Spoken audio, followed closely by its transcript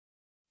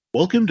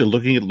Welcome to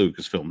Looking at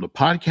Lucasfilm, the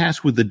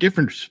podcast with a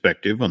different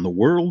perspective on the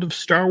world of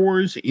Star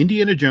Wars,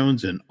 Indiana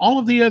Jones, and all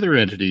of the other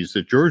entities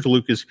that George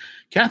Lucas,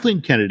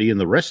 Kathleen Kennedy,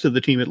 and the rest of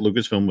the team at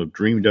Lucasfilm have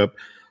dreamed up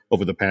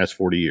over the past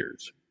 40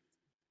 years.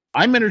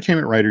 I'm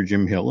entertainment writer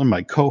Jim Hill, and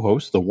my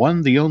co-host, the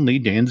one, the only,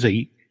 Dan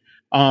Z.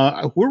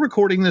 We're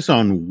recording this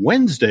on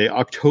Wednesday,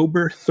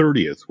 October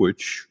 30th,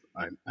 which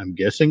I'm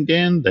guessing,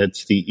 Dan,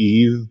 that's the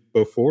eve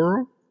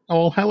before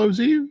All Hallows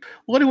Eve?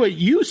 Well, anyway,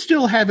 you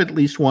still have at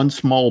least one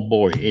small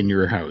boy in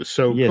your house.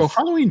 So, Yes. so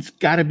Halloween's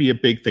got to be a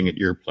big thing at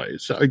your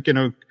place.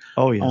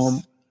 Oh,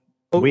 yes.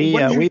 We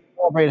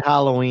celebrate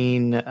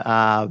Halloween.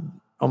 Oh,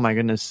 my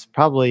goodness.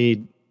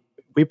 Probably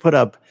we put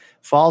up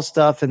fall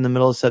stuff in the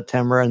middle of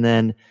September. And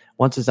then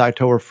once it's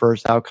October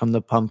 1st, out come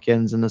the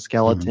pumpkins and the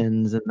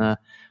skeletons and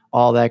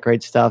all that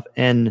great stuff.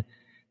 And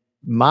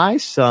my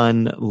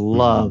son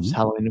loves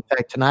Halloween. In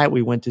fact, tonight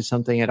we went to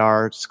something at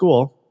our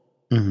school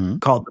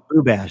called the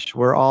Boo Bash,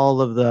 where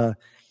all of the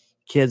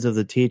kids of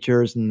the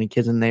teachers and the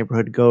kids in the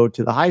neighborhood go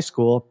to the high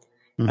school,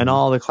 and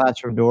all the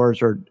classroom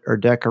doors are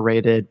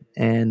decorated,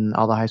 and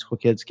all the high school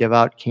kids give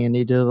out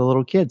candy to the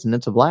little kids, and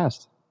it's a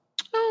blast.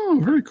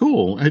 Oh, very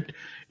cool.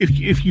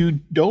 If you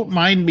don't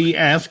mind me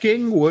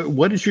asking,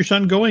 what is your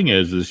son going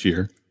as this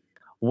year?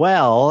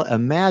 Well,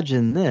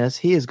 imagine this.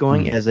 He is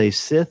going as a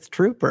Sith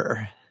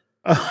trooper.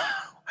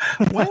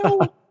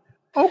 Well,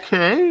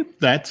 okay.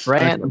 That's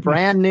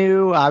brand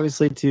new,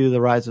 obviously, to The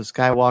Rise of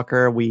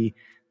Skywalker. We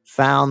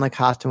found the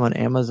costume on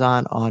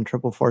Amazon on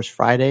Triple Force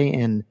Friday,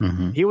 and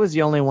he was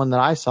the only one that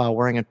I saw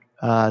wearing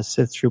a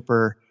Sith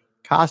Trooper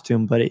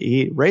costume, but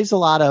he raised a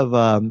lot of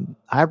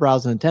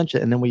eyebrows and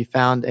attention. And then we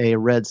found a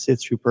red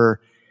Sith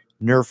Trooper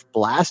Nerf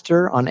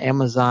blaster on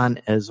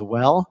Amazon as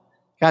well.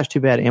 Gosh,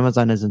 too bad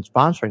Amazon isn't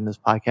sponsoring this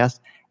podcast.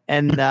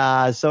 And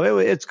so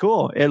it's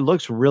cool. It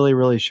looks really,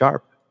 really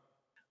sharp.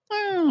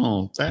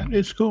 Oh, that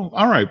is cool.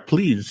 All right,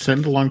 please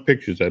send along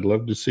pictures. I'd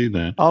love to see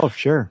that. Oh,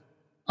 sure.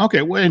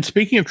 Okay, well, and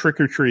speaking of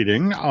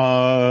trick-or-treating,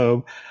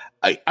 I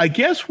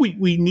guess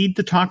we need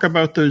to talk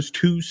about those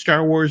two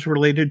Star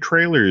Wars-related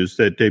trailers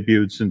that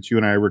debuted since you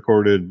and I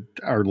recorded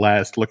our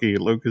last Looking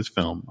at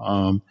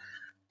Lucasfilm.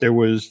 There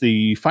was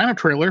the final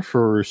trailer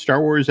for Star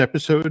Wars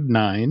Episode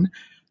 9,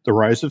 The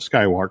Rise of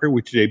Skywalker,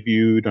 which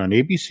debuted on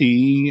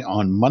ABC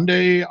on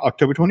Monday,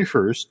 October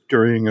 21st,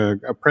 during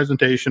a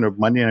presentation of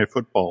Monday Night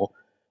Football.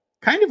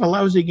 Kind of a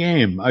lousy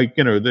game.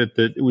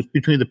 That it was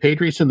between the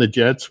Patriots and the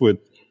Jets, with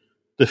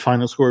the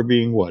final score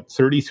being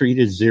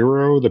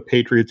 33-0. The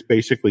Patriots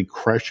basically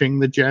crushing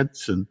the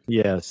Jets, and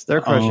yes, they're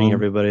crushing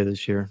everybody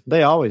this year.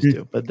 They always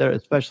do, but they're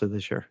especially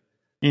this year.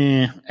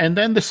 And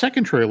then the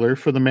second trailer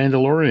for The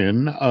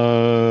Mandalorian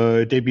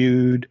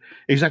debuted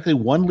exactly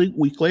 1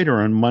 week later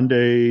on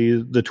Monday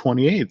the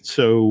 28th.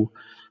 So,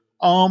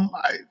 I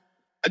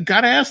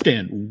gotta ask,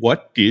 Dan,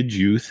 what did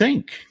you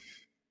think?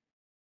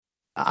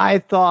 I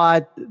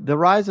thought the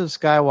Rise of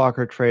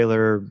Skywalker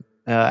trailer.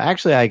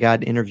 Actually, I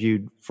got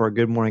interviewed for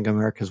Good Morning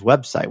America's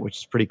website, which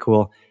is pretty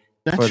cool.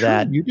 That's for true.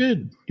 that. You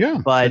did, yeah.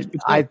 But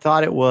I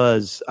thought it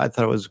was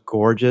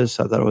gorgeous.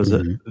 I thought it was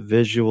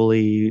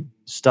visually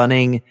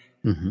stunning.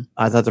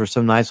 I thought there were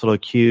some nice little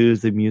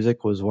cues. The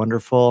music was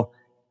wonderful,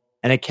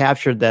 and it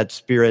captured that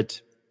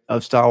spirit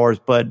of Star Wars.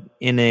 But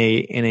in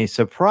a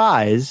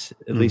surprise,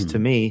 at least to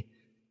me,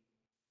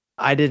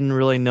 I didn't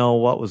really know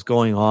what was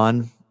going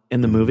on in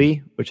the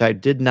movie, which I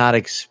did not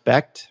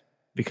expect,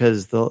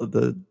 because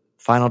the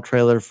final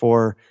trailer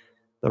for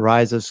The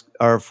Last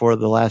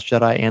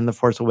Jedi and The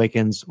Force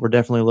Awakens were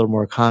definitely a little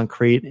more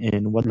concrete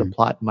in what the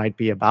plot might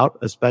be about,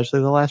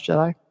 especially The Last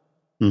Jedi.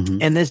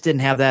 And this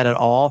didn't have that at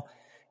all.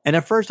 And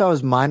at first I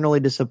was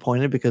minorly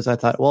disappointed, because I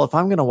thought, well, if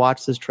I'm going to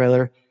watch this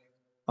trailer,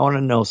 I want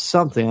to know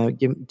something.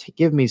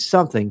 Give me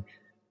something.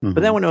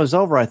 But then when it was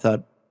over, I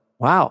thought,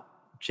 wow,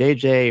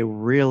 JJ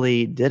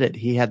really did it.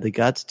 He had the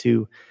guts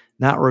to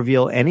not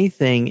reveal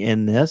anything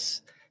in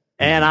this.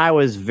 And I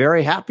was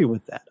very happy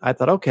with that. I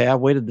thought, okay, I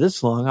waited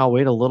this long. I'll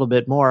wait a little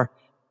bit more.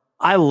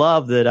 I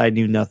love that I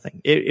knew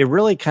nothing. It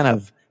really kind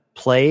of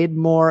played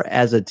more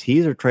as a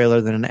teaser trailer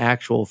than an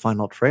actual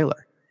final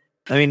trailer.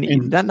 I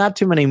mean, not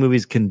too many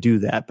movies can do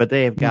that, but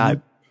they have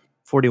got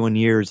 41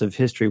 years of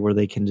history where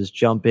they can just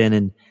jump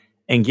in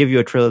and give you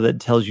a trailer that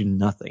tells you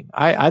nothing.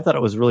 I thought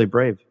it was really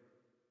brave.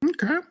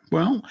 Okay.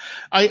 Well,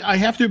 I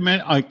have to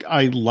admit,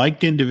 I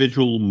liked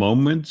individual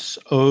moments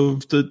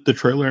of the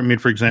trailer. I mean,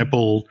 for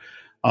example,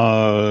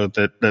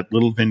 that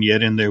little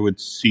vignette in there with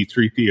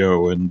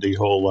C-3PO and the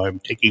whole I'm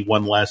taking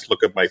one last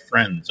look at my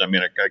friends. I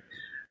mean,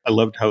 I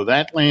loved how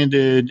that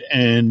landed.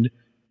 And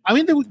I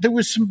mean, there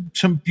was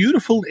some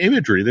beautiful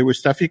imagery. There was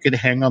stuff you could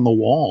hang on the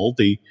wall.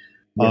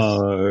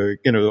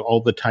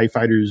 All the TIE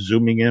fighters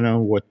zooming in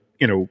on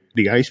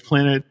the ice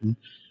planet.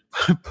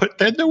 But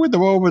then there were the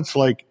moments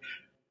like,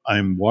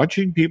 I'm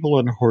watching people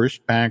on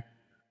horseback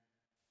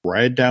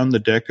ride down the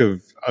deck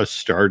of a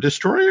Star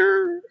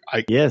Destroyer.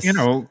 But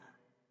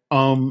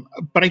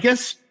I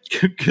guess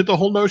the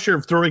whole notion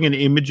of throwing an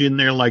image in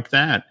there like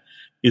that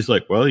is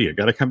like, well, you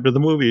got to come to the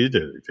movie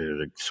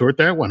to sort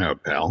that one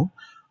out, pal.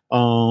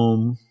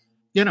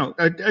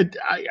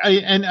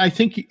 I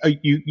think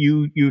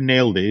you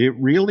nailed it. It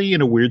really,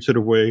 in a weird sort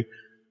of way,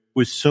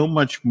 was so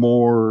much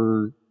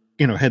more,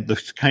 had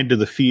the kind of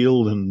the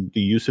feel and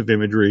the use of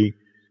imagery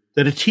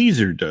that a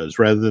teaser does,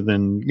 rather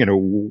than,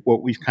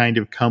 what we've kind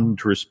of come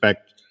to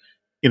expect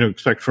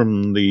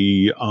from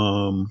the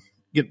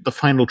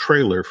final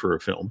trailer for a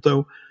film.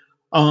 Though,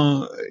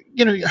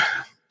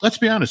 let's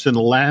be honest, in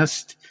the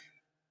last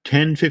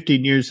 10,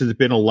 15 years, there's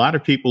been a lot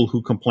of people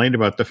who complained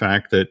about the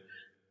fact that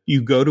you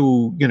go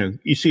to,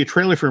 you see a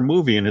trailer for a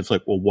movie and it's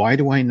like, well, why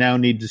do I now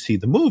need to see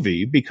the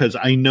movie? Because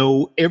I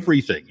know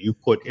everything. You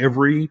put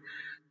every,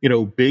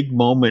 big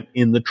moment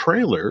in the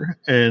trailer,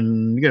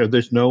 and,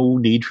 there's no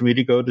need for me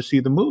to go to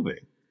see the movie.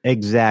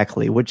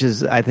 Exactly. Which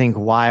is, I think,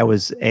 why I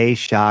was A,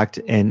 shocked,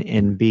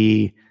 and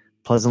B,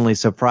 pleasantly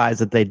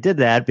surprised that they did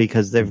that,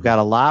 because they've got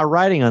a lot of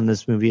writing on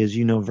this movie, as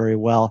you know very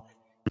well.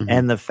 Mm-hmm.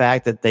 And the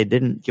fact that they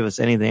didn't give us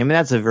anything, I mean,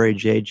 that's a very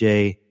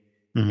J.J.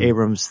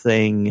 Abrams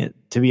thing,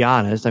 to be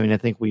honest. I mean, I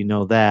think we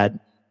know that.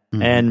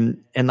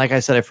 And like I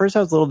said, at first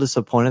I was a little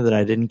disappointed that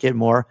I didn't get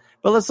more.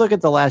 But let's look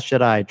at The Last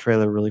Jedi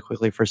trailer really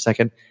quickly for a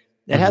second.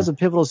 It has a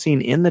pivotal scene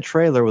in the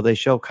trailer where they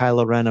show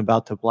Kylo Ren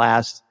about to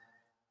blast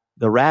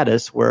the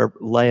Raddus, where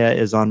Leia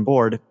is on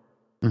board.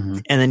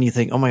 And then you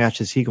think, oh my gosh,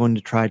 is he going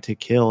to try to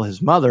kill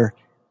his mother?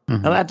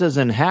 Now that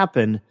doesn't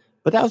happen,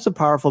 but that was a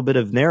powerful bit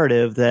of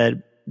narrative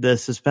that the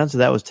suspense of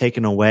that was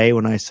taken away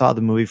when I saw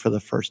the movie for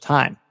the first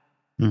time.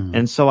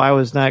 And so I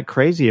was not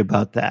crazy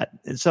about that.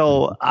 And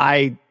so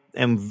I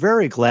am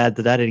very glad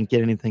that I didn't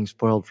get anything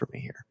spoiled for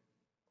me here.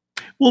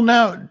 Well,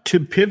 now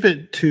to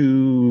pivot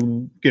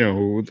to,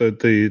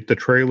 the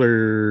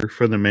trailer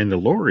for The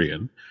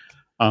Mandalorian,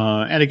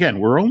 and again,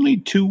 we're only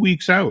 2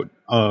 weeks out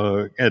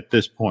at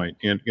this point.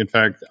 In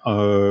fact,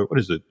 what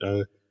is it?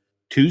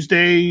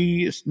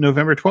 Tuesday,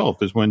 November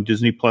 12th is when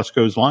Disney Plus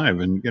goes live,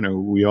 and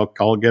we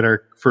all get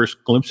our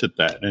first glimpse at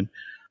that. And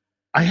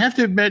I have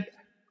to admit,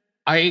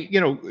 I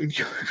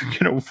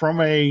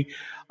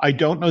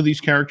don't know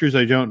these characters,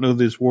 I don't know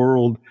this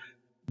world.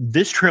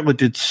 This trailer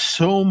did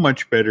so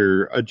much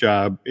better a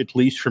job, at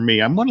least for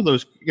me. I'm one of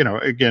those,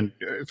 again,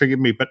 forgive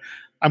me, but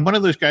I'm one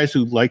of those guys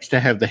who likes to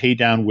have the hay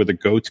down where the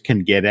goats can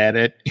get at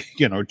it.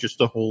 Just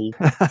the whole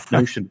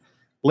notion.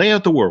 Lay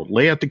out the world,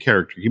 lay out the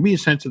character, give me a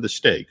sense of the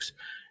stakes.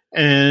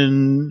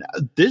 And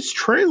this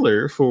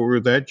trailer for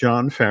that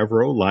Jon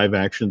Favreau live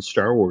action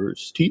Star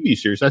Wars TV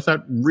series, I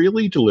thought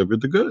really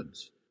delivered the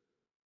goods.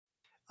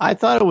 I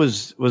thought it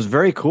was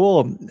very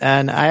cool,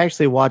 and I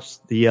actually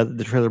watched the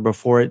trailer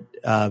before it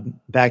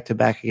back to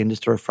back again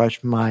just to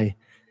refresh my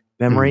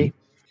memory.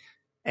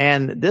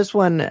 And this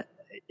one,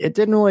 it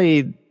didn't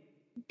really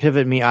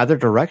pivot me either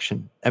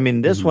direction. I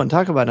mean, this one,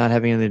 talk about not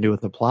having anything to do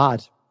with the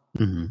plot.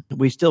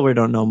 We still really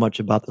don't know much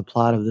about the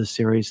plot of this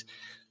series,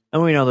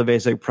 and we know the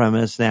basic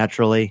premise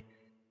naturally.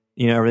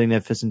 Everything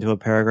that fits into a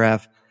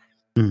paragraph.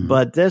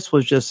 But this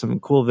was just some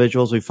cool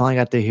visuals. We finally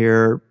got to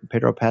hear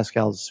Pedro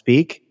Pascal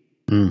speak.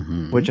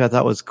 Which I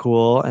thought was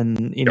cool, and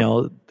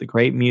the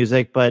great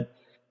music, but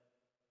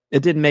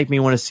it didn't make me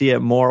want to see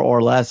it more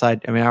or less. I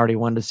already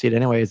wanted to see it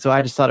anyway, so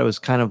I just thought it was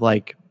kind of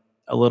like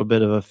a little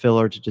bit of a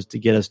filler to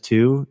get us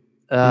to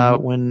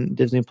when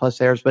Disney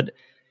Plus airs, but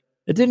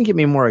it didn't get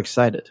me more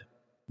excited.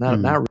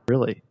 Not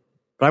really,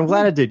 but I'm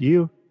glad it did.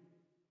 You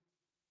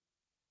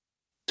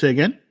say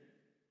again?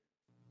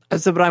 I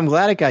said, but I'm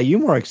glad it got you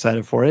more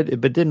excited for it,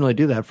 but didn't really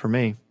do that for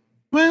me.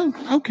 Well,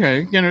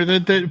 okay, but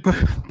at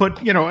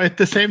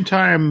the same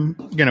time,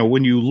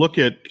 when you look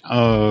at,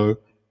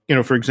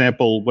 for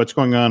example, what's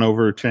going on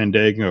over at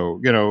Fandango,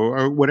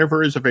 or whatever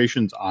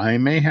reservations I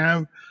may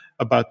have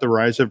about the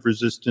Rise of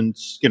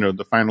Resistance,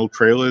 the final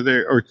trailer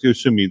there, or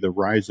the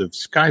Rise of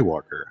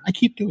Skywalker. I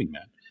keep doing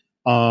that.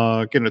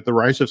 The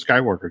Rise of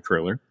Skywalker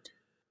trailer.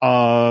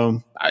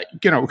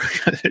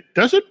 It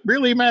doesn't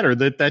really matter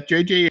that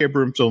J.J.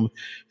 Abrams film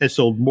has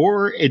sold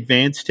more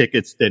advance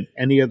tickets than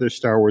any other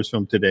Star Wars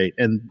film to date,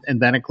 and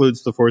that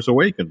includes The Force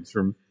Awakens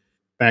from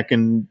back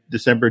in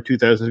December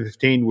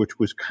 2015, which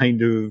was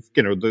kind of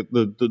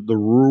the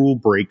rule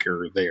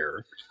breaker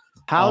there.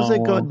 How's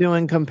it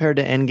doing compared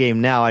to Endgame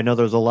now? I know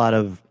there's a lot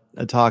of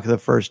talk of the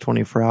first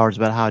 24 hours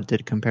about how it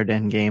did compared to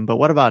Endgame, but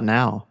what about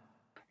now?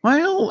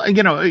 Well,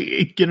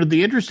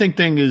 the interesting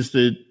thing is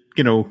that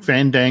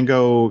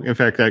Fandango, in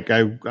fact,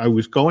 I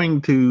was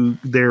going to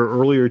there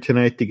earlier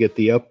tonight to get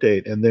the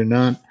update, and they're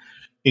not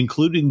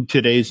including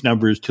today's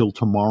numbers till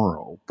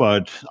tomorrow.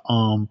 But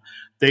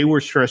they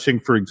were stressing,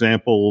 for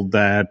example,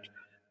 that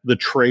the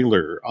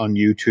trailer on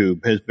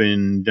YouTube has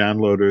been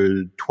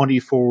downloaded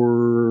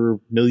 24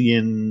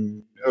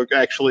 million.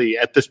 Actually,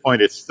 at this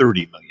point, it's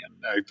 30 million.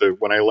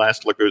 When I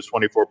last looked, it was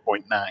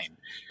 24.9.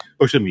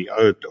 Or excuse me,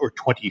 or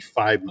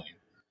 25 million.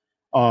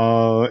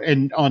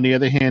 And on the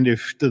other hand,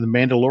 if The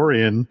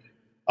Mandalorian,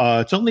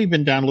 it's only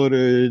been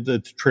downloaded, the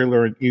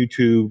trailer on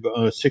YouTube,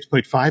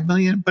 6.5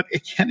 million, but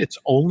again, it's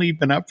only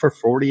been up for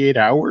 48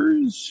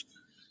 hours.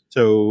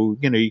 So,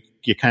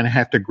 you kind of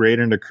have to grade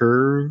in a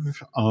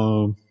curve.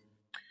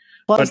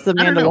 Plus, The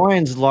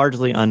Mandalorian's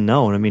largely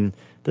unknown. I mean,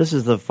 this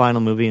is the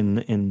final movie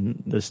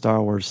in the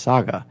Star Wars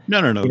saga. No.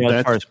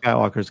 As far as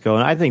Skywalkers go,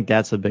 and I think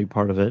that's a big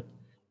part of it.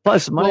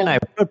 Plus, Monday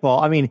Night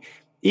Football. I mean,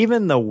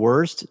 even the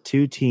worst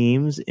two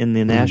teams in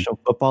the National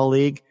Football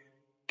League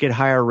get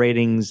higher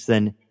ratings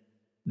than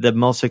the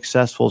most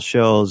successful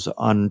shows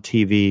on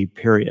TV.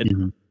 Period.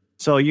 Mm-hmm.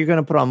 So you're going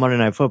to put on Monday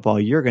Night Football,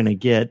 you're going to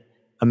get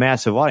a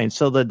massive audience.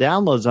 So the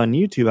downloads on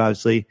YouTube,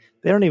 obviously,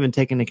 they don't even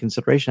take into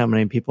consideration how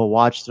many people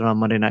watched it on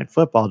Monday Night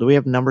Football. Do we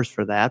have numbers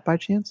for that by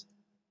chance?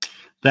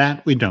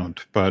 That we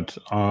don't, but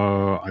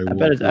I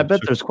bet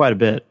there's quite a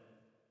bit.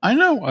 I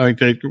know.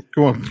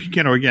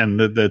 Again,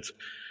 that's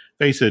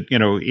face it.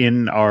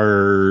 In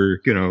our,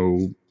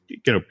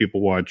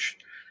 people watch,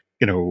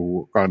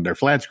 on their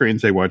flat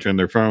screens, they watch on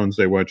their phones,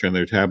 they watch on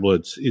their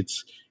tablets.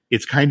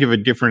 It's kind of a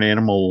different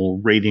animal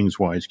ratings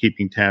wise,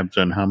 keeping tabs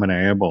on how many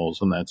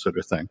eyeballs and that sort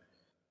of thing.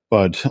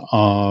 But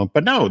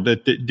no,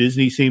 that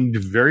Disney seemed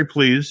very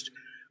pleased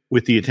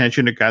with the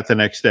attention it got the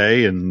next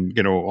day and,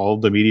 all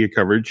the media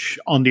coverage.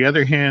 On the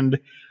other hand,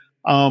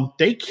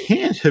 they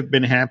can't have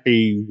been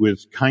happy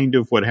with kind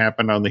of what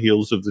happened on the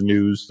heels of the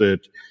news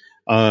that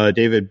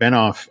David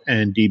Benioff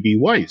and D.B.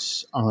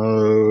 Weiss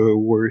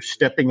were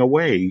stepping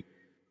away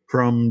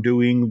from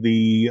doing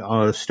the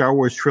Star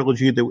Wars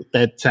trilogy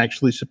that's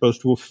actually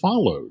supposed to have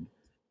followed,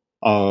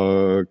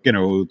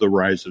 the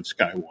Rise of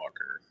Skywalker.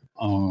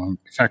 In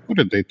fact, what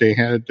did they? They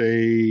had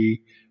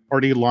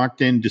already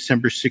locked in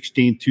December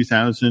 16th,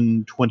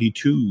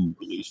 2022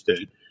 release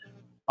date.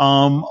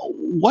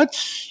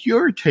 What's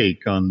your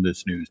take on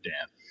this news, Dan?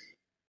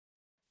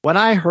 When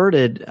I heard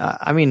it, there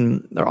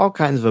are all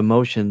kinds of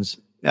emotions.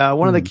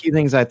 One of the key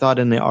things I thought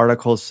in the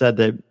article said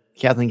that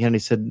Kathleen Kennedy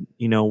said,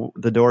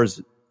 the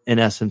door's in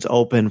essence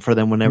open for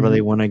them whenever they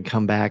want to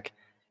come back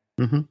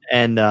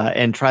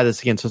and try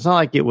this again. So it's not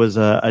like it was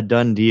a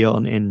done deal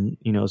and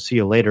see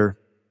you later.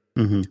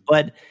 Mm-hmm.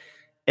 But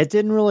it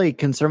didn't really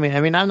concern me. I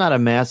mean, I'm not a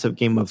massive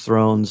Game of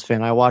Thrones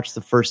fan. I watched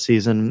the first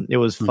season. It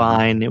was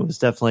fine. It was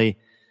definitely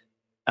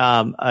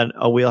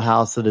a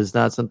wheelhouse that is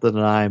not something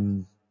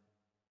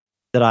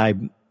that I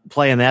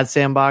play in that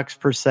sandbox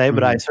per se,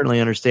 but I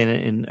certainly understand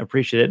it and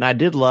appreciate it. And I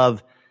did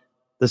love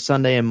the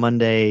Sunday and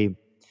Monday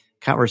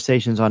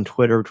conversations on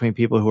Twitter between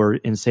people who are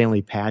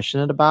insanely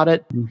passionate about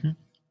it. Mm-hmm.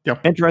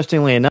 Yep.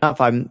 Interestingly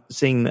enough, I'm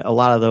seeing a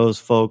lot of those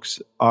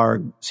folks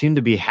seem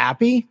to be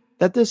happy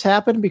that this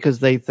happened because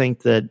they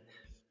think that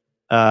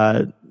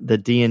the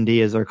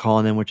D&D, as they're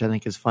calling them, which I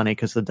think is funny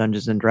because the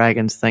Dungeons and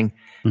Dragons thing,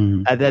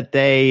 that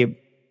they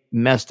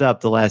messed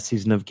up the last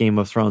season of Game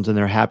of Thrones, and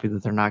they're happy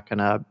that they're not going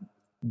to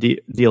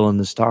deal in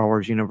the Star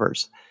Wars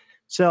universe.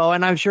 So,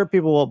 and I'm sure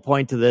people will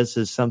point to this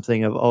as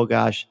something of, oh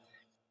gosh,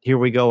 here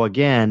we go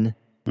again.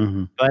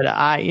 Mm-hmm. But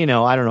I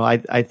don't know.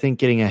 I think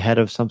getting ahead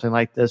of something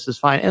like this is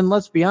fine. And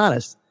let's be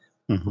honest,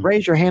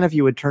 raise your hand if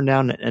you would turn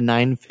down a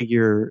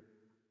 9-figure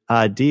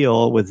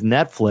deal with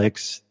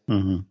Netflix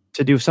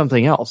to do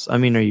something else. I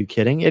mean, are you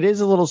kidding? It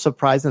is a little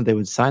surprising that they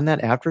would sign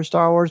that after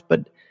Star Wars,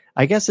 but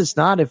I guess it's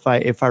not if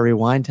I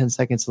rewind 10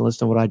 seconds and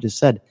listen to what I just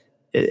said.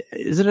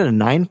 Is it a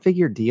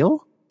 9-figure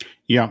deal?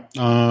 Yeah.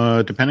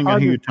 Depending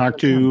on who you talk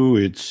to,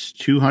 it's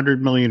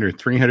 $200 million or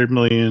 $300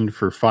 million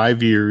for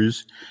 5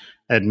 years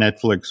at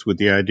Netflix, with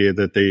the idea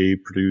that they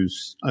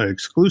produce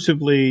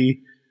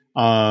exclusively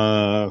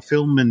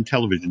film and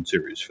television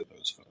series for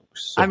those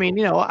folks. So, I mean,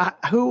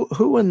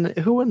 who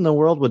in the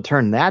world would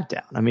turn that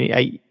down? I mean,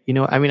 I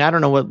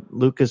don't know what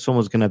Lucasfilm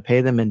was going to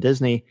pay them in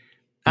Disney.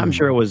 I'm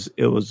sure it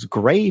was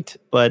great,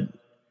 but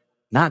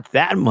not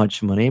that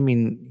much money. I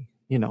mean,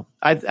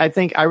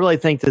 I really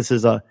think this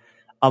is a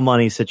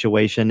money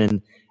situation,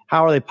 and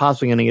how are they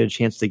possibly going to get a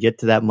chance to get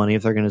to that money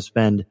if they're going to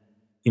spend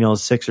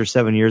 6 or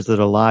 7 years of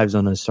their lives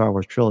on the Star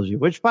Wars trilogy,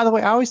 which, by the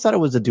way, I always thought it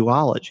was a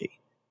duology.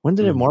 When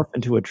did it morph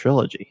into a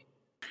trilogy?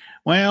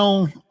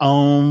 Well,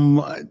 am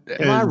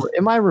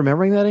I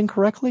remembering that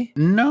incorrectly?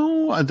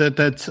 No,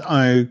 that's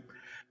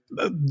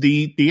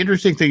the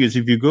interesting thing is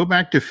if you go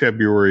back to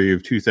February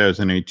of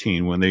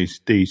 2018 when they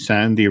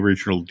signed the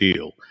original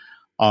deal,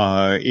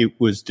 it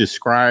was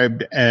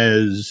described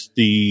as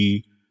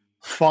the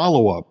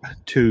follow-up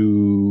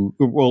to,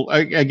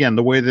 again,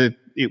 the way that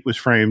it was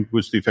framed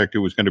was the fact it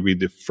was going to be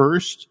the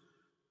first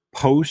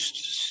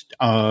post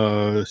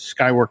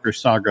Skywalker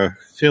saga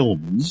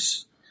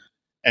films,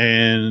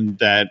 and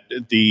that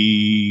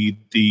the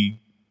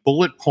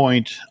bullet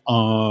point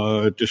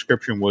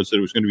description was that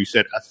it was going to be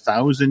set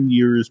 1,000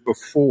 years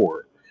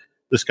before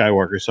the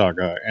Skywalker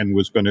saga and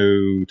was going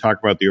to talk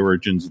about the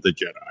origins of the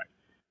Jedi.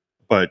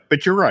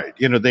 But you're right.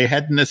 They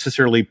hadn't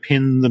necessarily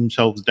pinned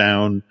themselves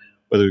down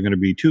whether it's going to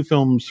be 2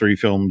 films, 3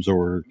 films,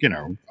 or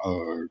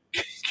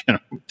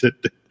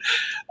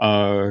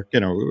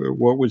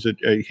what was it?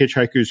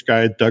 Hitchhiker's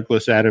Guide,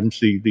 Douglas Adams,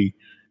 the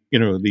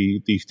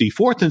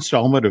fourth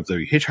installment of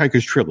the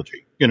Hitchhiker's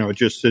trilogy.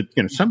 Just that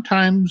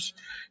sometimes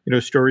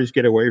stories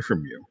get away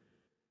from you.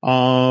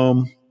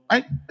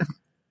 I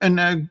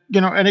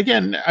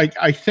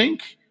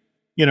think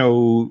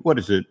what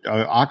is it?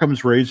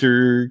 Occam's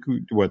razor.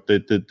 What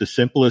the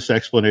simplest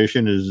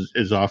explanation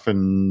is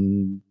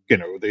often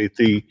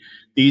the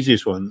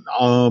easiest one.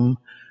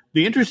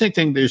 the interesting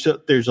thing,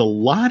 there's a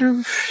lot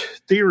of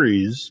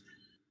theories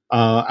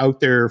out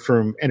there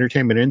from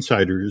entertainment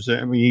insiders.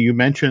 I mean, you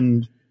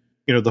mentioned,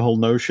 the whole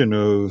notion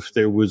of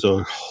there was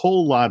a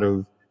whole lot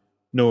of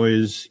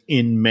noise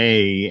in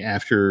May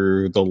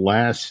after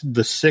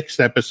the sixth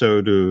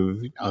episode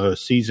of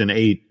season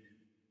 8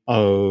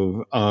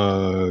 of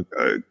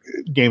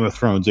Game of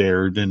Thrones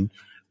aired, and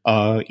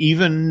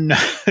even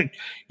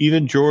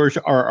even George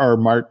R.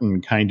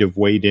 Martin kind of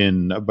weighed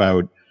in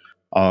about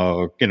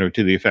to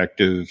the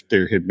effect of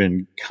there had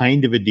been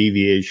kind of a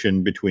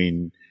deviation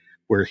between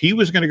where he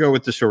was going to go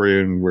with the story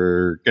and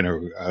where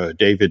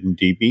David and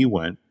DB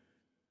went.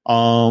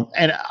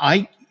 And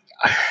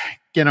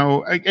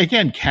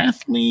again,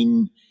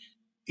 Kathleen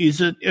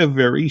is a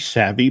very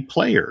savvy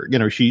player.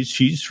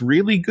 She's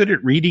really good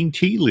at reading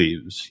tea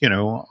leaves.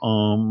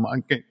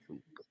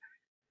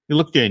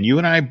 Look, Dan, you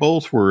and I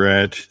both were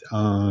at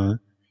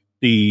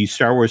the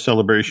Star Wars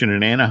celebration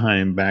in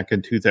Anaheim back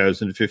in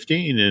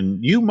 2015,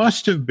 and you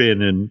must have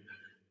been in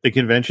the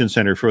convention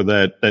center for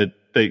that.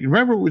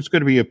 Remember, it was going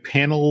to be a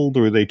panel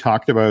where they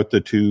talked about the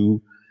two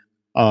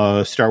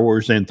Star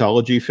Wars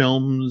anthology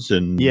films,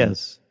 and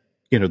yes,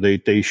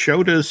 they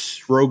showed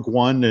us Rogue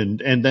One,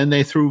 and then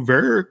they threw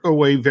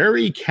away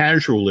very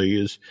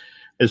casually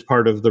as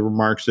part of the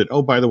remarks that,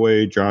 oh, by the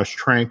way, Josh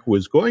Trank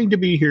was going to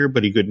be here,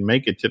 but he couldn't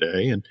make it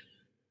today, and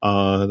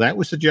that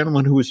was the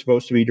gentleman who was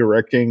supposed to be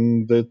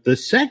directing the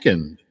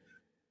second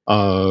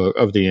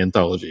of the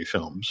anthology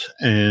films.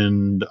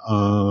 And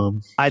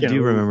I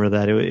do remember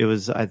that. It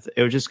was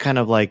just kind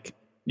of like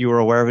you were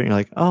aware of it and you're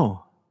like,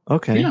 oh,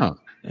 okay. Yeah.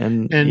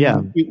 And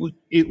yeah.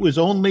 It was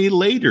only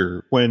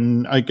later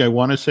when I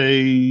want to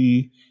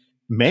say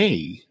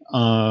May,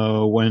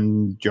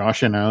 when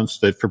Josh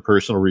announced that for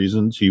personal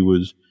reasons he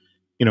was,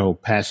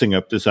 passing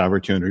up this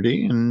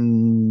opportunity,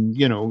 and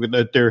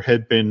that there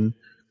had been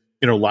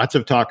lots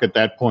of talk at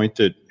that point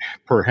that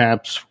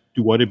perhaps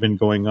what had been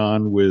going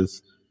on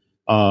with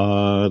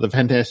the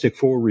Fantastic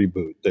Four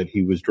reboot that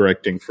he was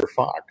directing for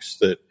Fox,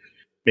 that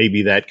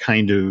maybe that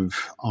kind of,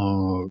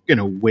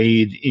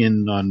 weighed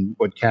in on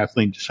what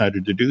Kathleen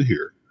decided to do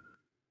here.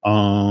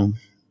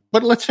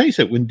 But let's face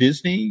it, when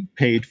Disney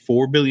paid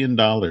 $4 billion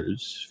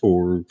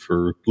for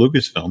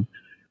Lucasfilm,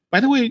 by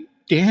the way,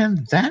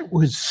 Dan, that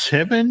was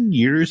 7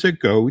 years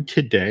ago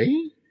today.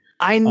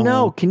 I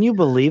know. Can you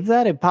believe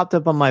that? It popped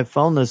up on my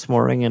phone this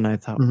morning, and I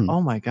thought,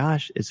 oh my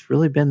gosh, it's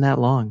really been that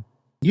long.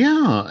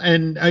 Yeah,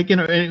 and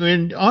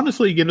and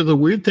honestly, the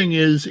weird thing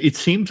is, it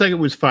seems like it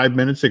was 5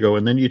 minutes ago,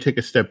 and then you take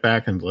a step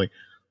back and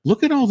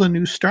look at all the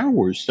new Star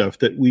Wars stuff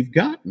that we've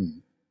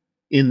gotten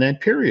in that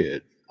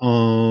period.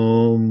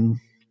 And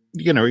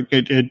with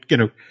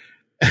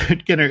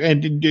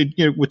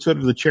sort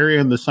of the cherry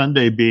on the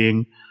sundae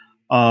being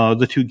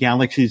the two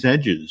Galaxy's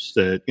Edges,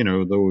 that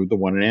the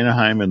one in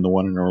Anaheim and the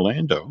one in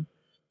Orlando.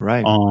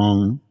 Right.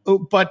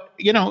 But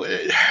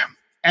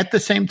at the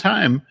same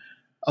time,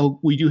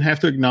 we do have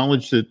to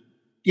acknowledge that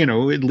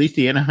at least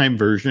the Anaheim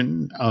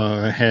version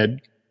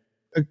had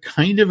a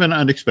kind of an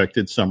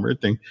unexpected summer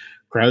thing.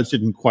 Crowds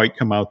didn't quite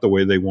come out the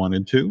way they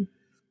wanted to,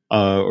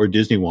 or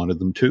Disney wanted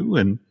them to.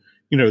 And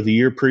the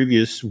year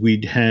previous,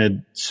 we'd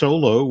had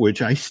Solo,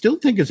 which I still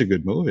think is a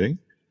good movie.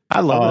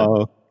 I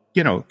love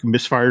it.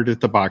 Misfired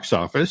at the box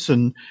office.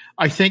 And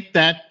I think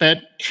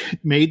that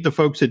made the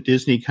folks at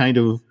Disney kind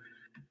of,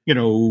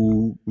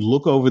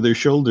 look over their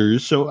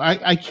shoulders. So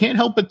I can't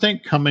help but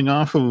think, coming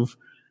off of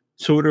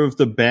sort of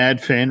the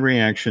bad fan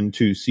reaction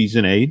to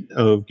season 8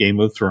 of Game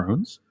of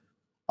Thrones,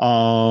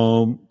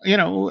 and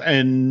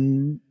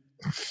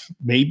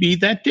maybe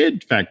that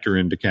did factor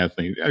into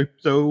Kathleen.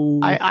 So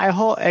I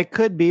hope it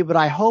could be, but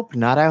I hope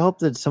not. I hope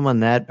that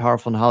someone that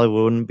powerful in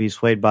Hollywood wouldn't be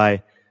swayed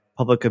by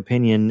public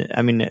opinion.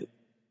 I mean,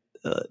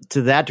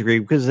 to that degree,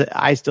 because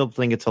I still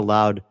think it's a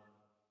loud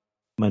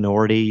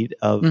minority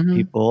of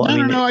people.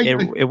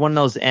 It won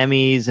those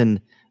Emmys,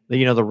 and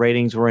the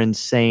ratings were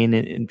insane,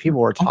 and people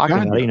were talking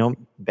about it.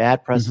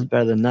 Bad press is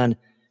better than none.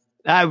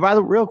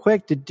 Real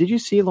quick, did you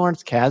see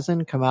Lawrence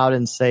Kasdan come out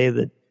and say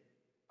that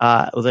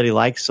he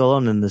likes Solo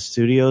and then the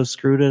studio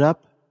screwed it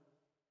up?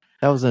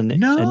 That was an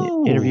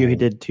interview he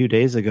did 2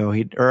 days ago.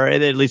 Or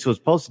at least it was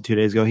posted 2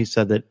 days ago. He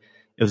said that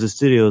it was the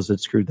studios that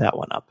screwed that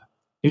one up.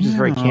 He was just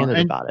very candid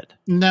about it.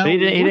 No, but he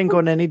didn't go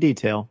into any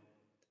detail.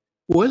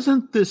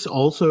 Wasn't this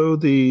also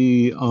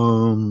the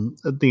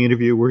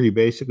interview where he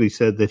basically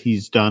said that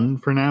he's done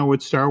for now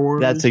with Star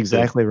Wars? That's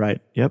exactly right.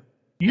 Yep.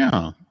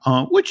 Yeah.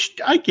 Which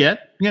I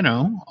get. I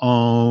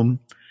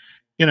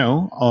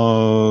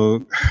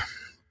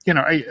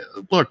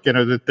look.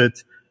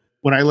 That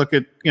when I look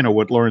at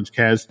what Lawrence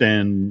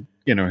Kasdan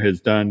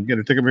has done.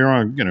 Don't get me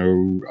wrong.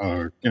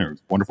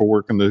 Wonderful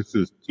work on this.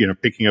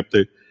 Picking up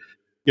the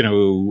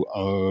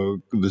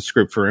the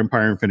script for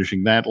Empire and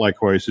finishing that.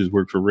 Likewise, his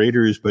work for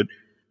Raiders, but.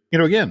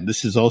 Again,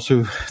 this is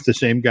also the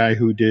same guy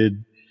who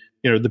did,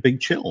 The Big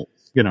Chill,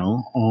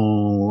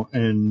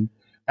 and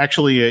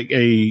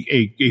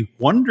actually a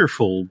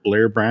wonderful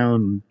Blair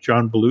Brown,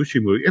 John Belushi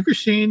movie. Ever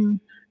seen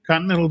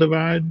Continental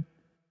Divide?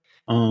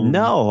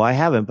 No, I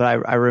haven't,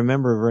 but I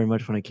remember very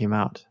much when it came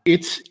out.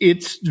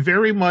 It's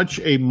very much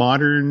a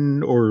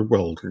modern,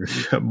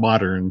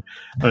 modern,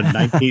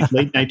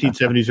 late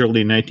 1970s,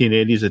 early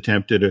 1980s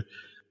attempt at a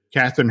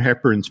Katharine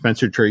Hepburn,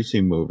 Spencer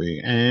Tracy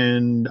movie.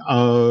 And,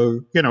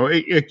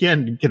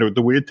 again, the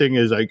weird thing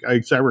is,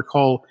 as I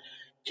recall,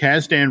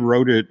 Kasdan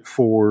wrote it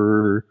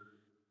for,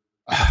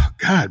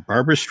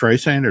 Barbra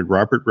Streisand and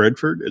Robert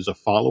Redford as a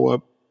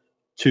follow-up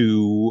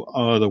to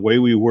The Way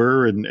We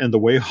Were, and the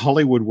way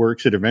Hollywood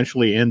works. It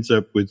eventually ends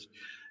up with,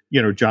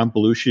 John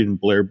Belushi and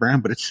Blair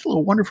Brown, but it's still a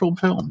wonderful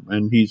film.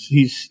 And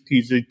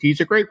he's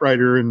a great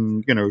writer,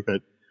 and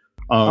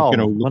one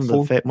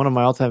of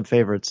my all-time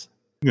favorites.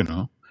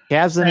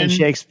 Kasdan and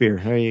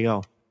Shakespeare. There you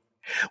go.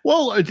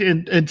 Well,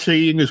 and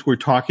seeing as we're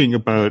talking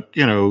about,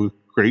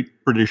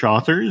 great British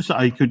authors,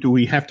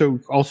 we have to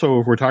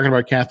also, if we're talking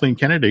about Kathleen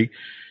Kennedy,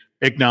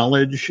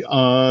 acknowledge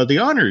the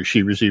honors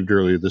she received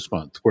earlier this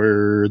month,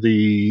 where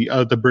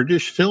the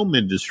British film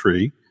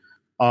industry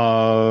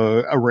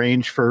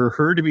arranged for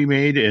her to be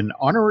made an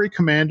honorary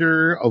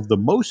commander of the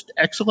Most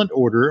Excellent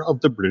Order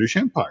of the British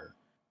Empire.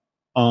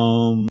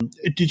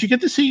 Did you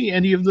get to see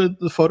any of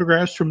the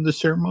photographs from the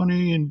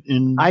ceremony?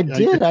 I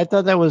did. I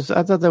thought that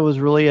was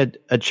really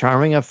a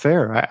charming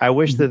affair. I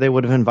wish that they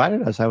would have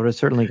invited us. I would have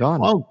certainly gone.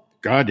 Oh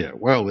God, yeah.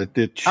 Well, it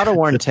I'd have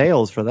worn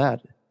tails for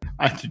that.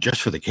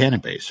 Just for the cannon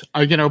base,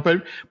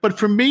 but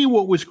for me,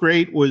 what was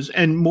great was,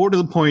 and more to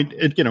the point,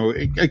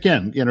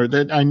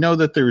 that I know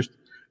that there's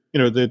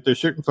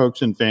certain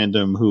folks in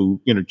fandom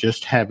who,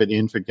 just have it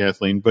in for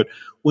Kathleen. But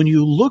when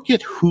you look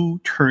at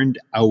who turned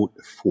out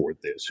for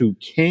this, who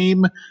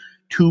came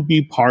to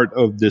be part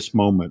of this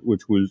moment,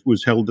 which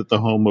was held at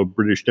the home of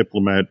British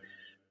diplomat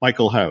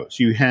Michael House,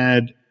 you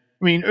had,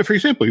 for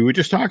example, you were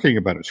just talking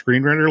about it,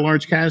 screenwriter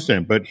Lawrence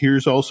Kasdan, but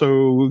here's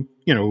also,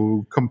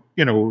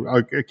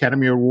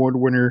 Academy Award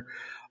winner,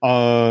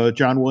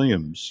 John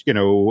Williams,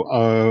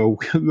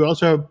 we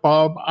also have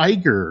Bob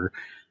Iger,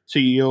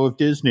 CEO of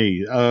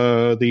Disney,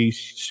 the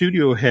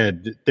studio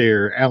head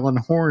there, Alan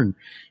Horn,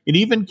 and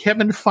even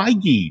Kevin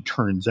Feige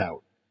turns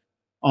out.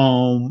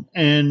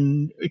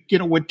 And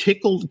what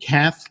tickled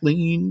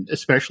Kathleen,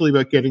 especially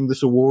about getting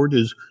this award,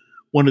 is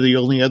one of the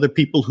only other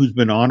people who's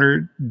been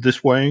honored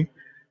this way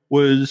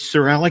was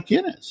Sir Alec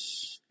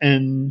Guinness.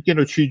 And,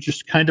 she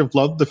just kind of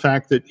loved the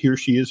fact that here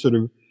she is sort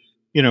of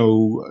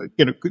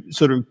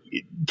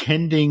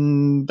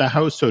tending the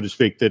house, so to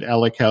speak, that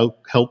Alec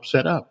helped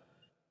set up.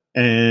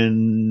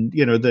 And,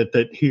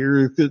 that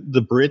here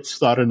the Brits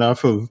thought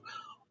enough of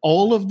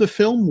all of the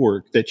film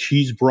work that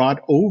she's brought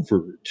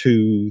over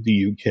to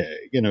the UK,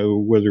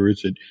 whether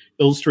it's at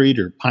Hill Street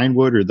or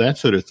Pinewood or that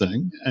sort of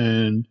thing.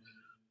 And,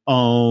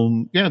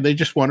 they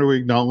just want to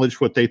acknowledge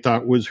what they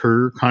thought was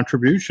her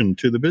contribution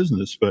to the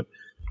business. But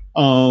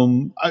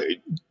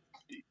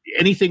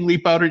anything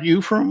leap out at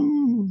you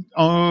from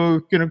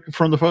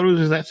the photos,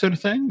 is that sort of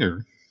thing,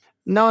 or?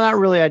 No, not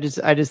really. I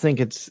just think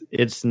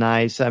it's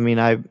nice. I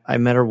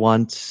met her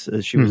once.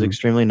 She was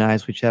extremely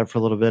nice. We chatted for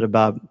a little bit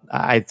about.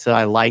 I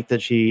like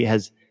that she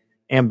has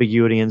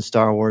ambiguity in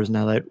Star Wars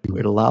now that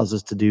it allows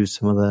us to do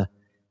some of the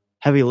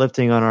heavy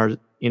lifting on our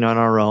on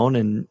our own,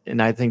 and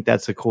I think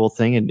that's a cool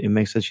thing. It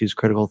makes us use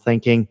critical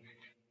thinking.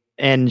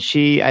 And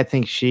I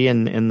think she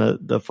and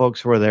the folks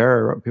who are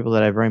there are people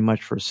that I very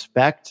much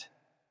respect,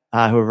 who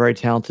are very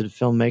talented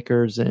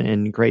filmmakers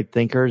and great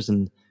thinkers.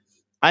 And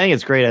I think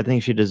it's great. I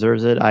think she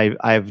deserves it.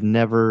 I've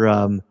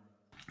never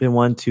been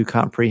one to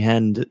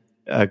comprehend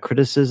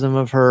criticism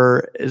of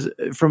her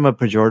from a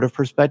pejorative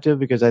perspective,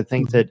 because I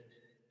think that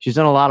she's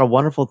done a lot of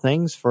wonderful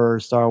things for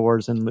Star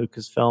Wars and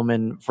Lucasfilm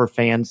and for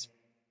fans.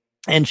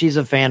 And she's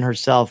a fan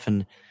herself,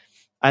 and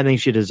I think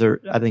she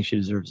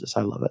deserves this.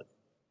 I love it.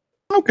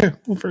 Okay,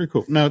 well, very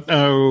cool. Now,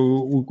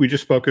 we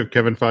just spoke of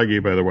Kevin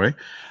Feige, by the way.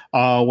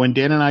 When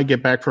Dan and I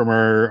get back from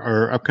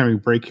our upcoming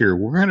break here,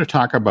 we're going to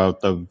talk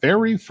about the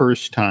very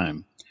first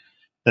time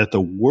that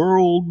the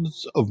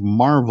worlds of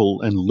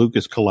Marvel and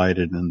Lucas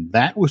collided, and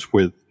that was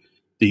with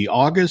the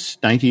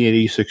August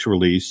 1986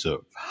 release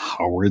of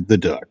Howard the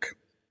Duck.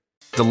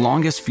 The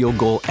longest field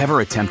goal ever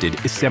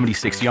attempted is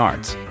 76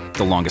 yards.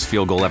 The longest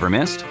field goal ever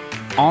missed?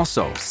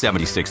 Also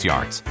 76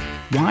 yards.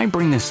 Why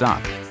bring this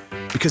up?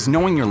 Because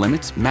knowing your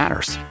limits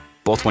matters,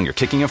 both when you're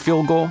kicking a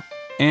field goal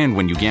and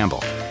when you gamble.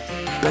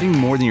 Betting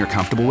more than you're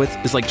comfortable with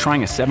is like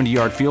trying a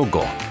 70-yard field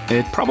goal.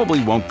 It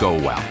probably won't go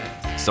well.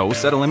 So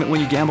set a limit when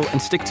you gamble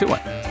and stick to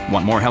it.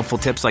 Want more helpful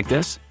tips like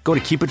this? Go to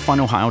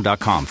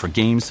keepitfunohio.com for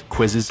games,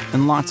 quizzes,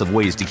 and lots of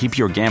ways to keep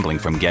your gambling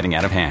from getting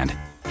out of hand.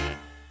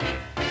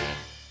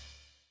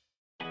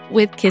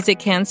 With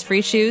Kizik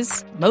hands-free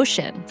shoes,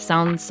 motion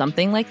sounds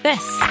something like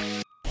this.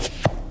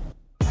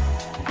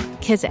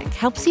 Kizik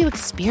helps you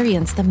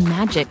experience the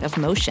magic of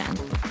motion.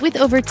 With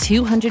over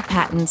 200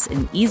 patents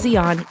and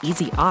easy-on,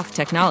 easy-off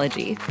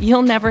technology,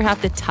 you'll never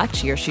have to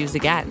touch your shoes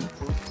again.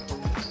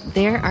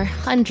 There are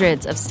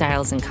hundreds of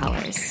styles and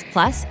colors,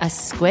 plus a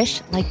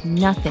squish like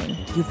nothing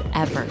you've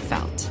ever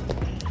felt.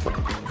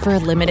 For a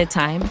limited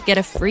time, get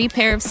a free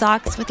pair of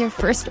socks with your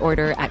first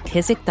order at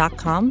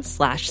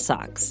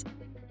kizik.com/socks.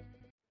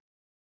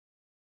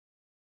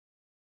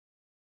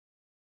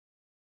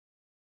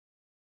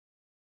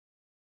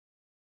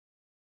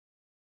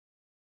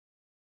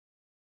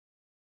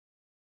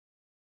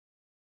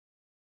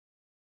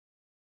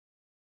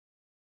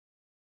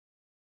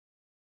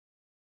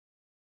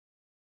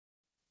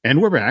 And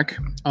we're back.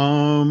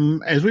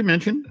 As we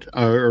mentioned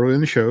earlier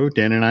in the show,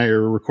 Dan and I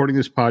are recording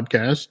this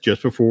podcast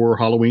just before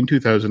Halloween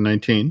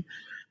 2019,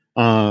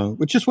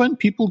 which is when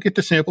people get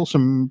to sample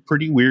some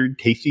pretty weird,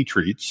 tasty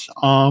treats.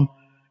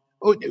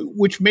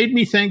 Which made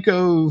me think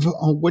of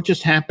what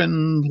just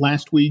happened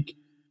last week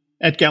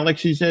at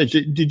Galaxy's Edge.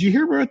 Did you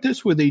hear about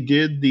this? Where they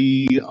did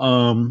the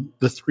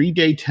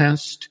 3-day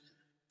test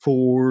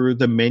for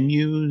the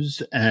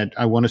menus at,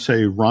 I want to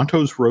say,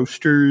 Ronto's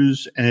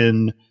Roasters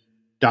and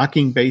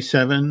Docking Bay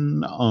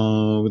 7.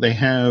 They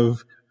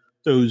have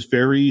those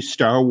very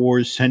Star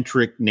Wars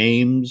centric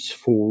names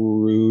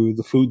for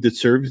the food that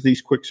serves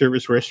these quick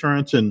service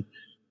restaurants, and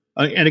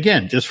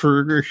again, just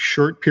for a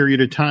short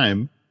period of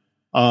time.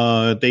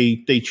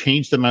 They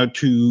changed them out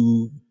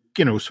to,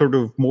 sort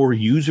of more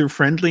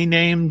user-friendly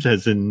names,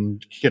 as in,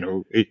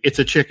 it's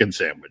a chicken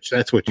sandwich.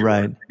 That's what you're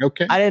right. Ordering.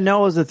 Okay. I didn't know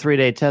it was a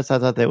 3-day test. I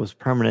thought that was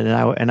permanent.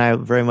 And I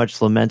very much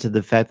lamented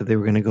the fact that they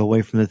were going to go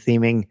away from the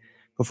theming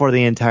before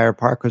the entire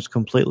park was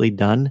completely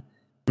done.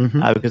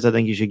 Mm-hmm. Because I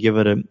think you should give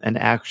it an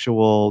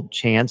actual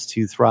chance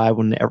to thrive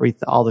when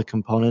all the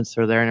components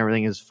are there and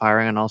everything is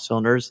firing on all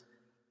cylinders.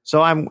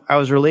 So I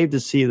was relieved to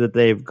see that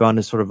they've gone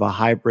to sort of a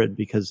hybrid,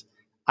 because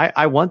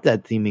I want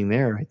that theming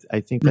there.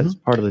 I think that's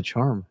part of the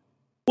charm.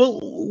 Well,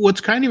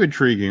 what's kind of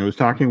intriguing, I was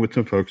talking with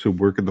some folks who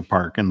work at the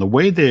park, and the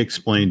way they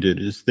explained it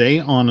is they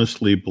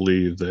honestly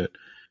believe that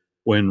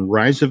when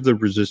Rise of the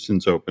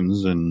Resistance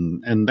opens,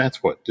 and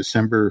that's what,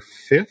 December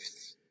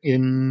 5th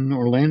in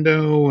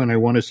Orlando, and I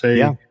want to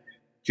say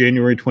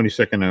January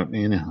 22nd out in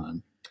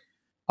Anaheim.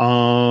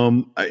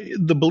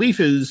 The belief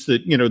is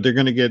that, they're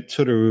going to get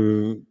sort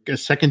of a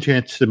second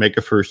chance to make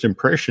a first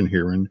impression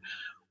here. And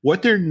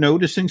what they're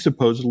noticing,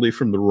 supposedly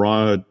from the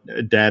raw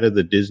data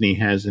that Disney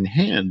has in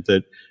hand,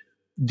 that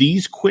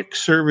these quick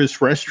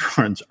service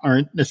restaurants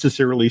aren't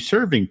necessarily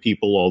serving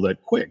people all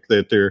that quick,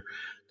 that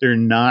they're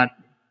not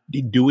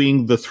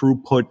doing the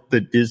throughput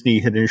that Disney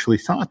had initially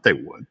thought they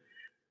would.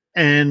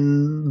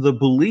 And the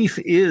belief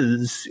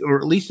is, or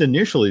at least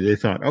initially they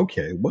thought,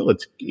 okay, well,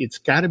 it's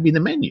got to be the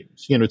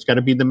menus. It's got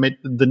to be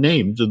the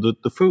names of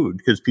the food,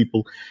 because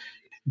people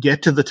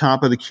get to the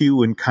top of the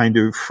queue and kind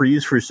of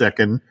freeze for a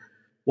second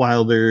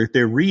while they're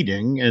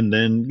reading, and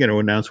then,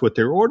 announce what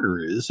their order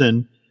is.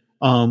 And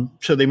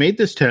so they made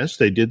this test.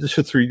 They did this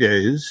for 3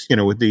 days,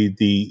 with the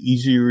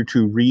easier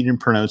to read and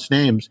pronounce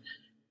names.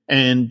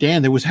 And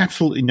Dan, there was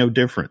absolutely no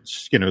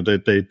difference.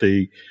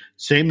 The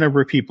same number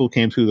of people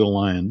came through the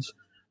lines.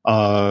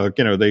 The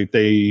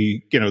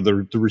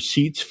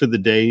receipts for the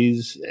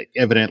days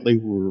evidently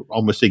were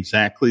almost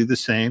exactly the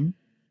same.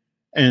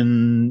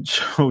 And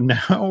so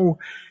now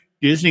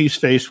Disney's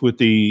faced with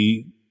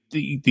the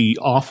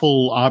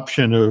awful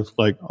option of,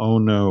 like, oh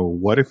no,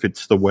 what if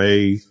it's the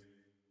way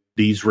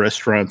these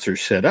restaurants are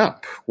set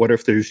up? What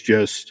if there's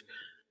just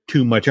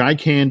too much eye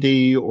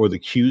candy, or the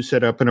queue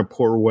set up in a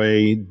poor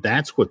way?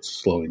 That's what's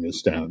slowing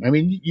us down. I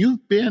mean,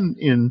 you've been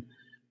in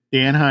the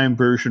Anaheim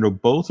version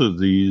of both of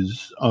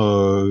these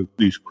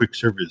quick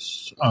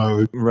service.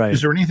 Right.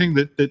 Is there anything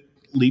that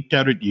leaped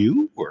out at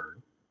you? Or?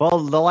 Well,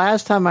 the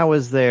last time I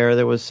was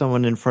there was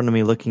someone in front of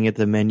me looking at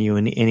the menu,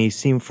 and he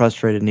seemed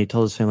frustrated, and he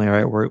told his family, all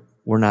right,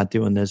 we're not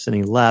doing this, and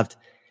he left.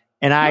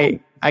 And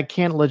I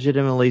can't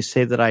legitimately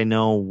say that I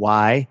know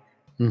why.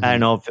 Mm-hmm. I don't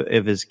know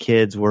if his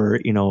kids were,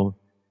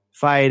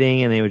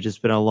 fighting, and they would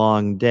just been a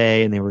long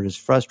day and they were just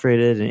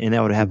frustrated, and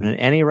that would happen in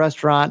any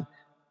restaurant,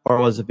 or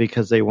was it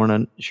because they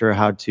weren't sure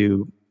how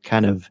to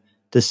kind of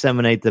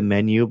disseminate the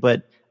menu?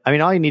 But I mean,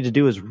 all you need to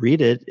do is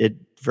read it. It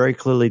very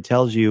clearly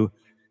tells you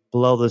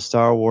below the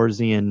Star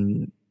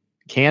Warsian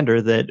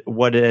candor that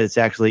what is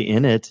actually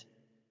in it.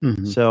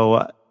 Mm-hmm.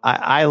 So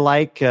I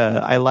like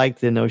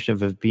the notion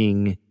of it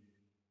being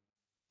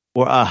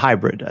a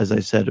hybrid, as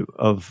I said,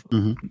 of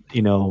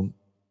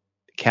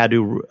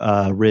Cadu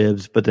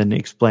ribs, but then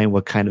explain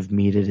what kind of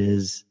meat it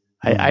is.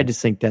 Mm-hmm. I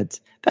just think that's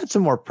a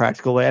more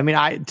practical way. I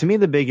mean, to me,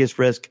 the biggest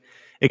risk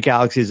at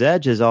Galaxy's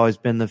Edge has always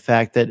been the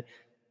fact that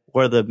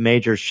where the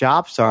major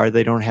shops are,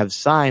 they don't have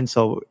signs.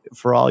 So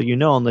for all you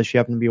know, unless you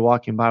happen to be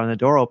walking by when the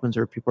door opens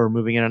or people are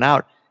moving in and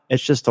out,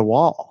 it's just a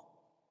wall.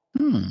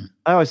 I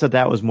always thought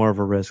that was more of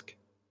a risk.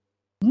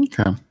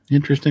 Okay.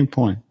 Interesting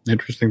point.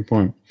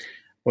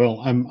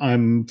 Well,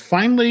 I'm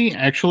finally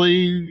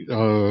actually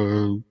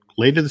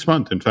later this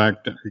month, in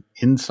fact,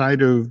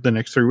 inside of the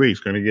next 3 weeks,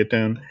 going to get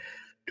down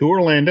to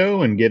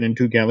Orlando and get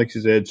into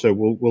Galaxy's Edge. So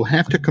we'll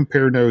have to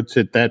compare notes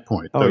at that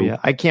point. Oh, yeah.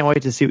 I can't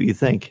wait to see what you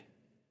think.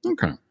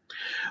 Okay.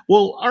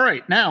 Well, all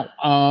right. Now,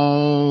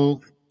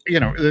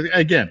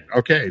 again,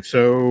 okay.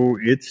 So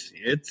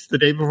it's the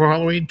day before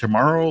Halloween.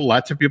 Tomorrow,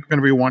 lots of people are going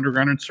to be wandering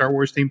around in Star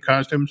Wars themed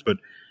costumes, but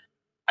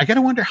I got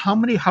to wonder how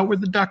are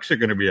the ducks are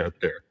going to be out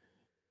there.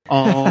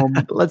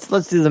 Let's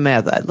do the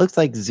math. It looks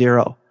like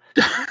 0.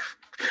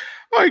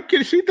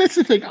 See, that's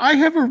the thing.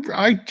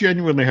 I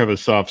genuinely have a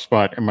soft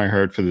spot in my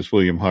heart for this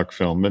William Huck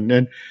film.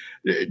 And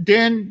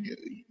Dan,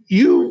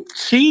 you've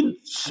seen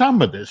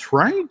some of this,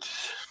 right?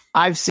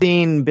 I've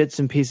seen bits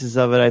and pieces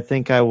of it. I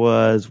think I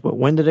was,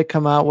 when did it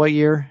come out? What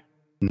year?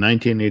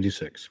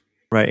 1986.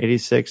 Right,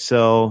 86.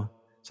 So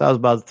So I was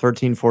about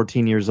 13,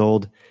 14 years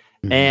old.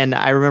 Mm-hmm. And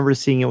I remember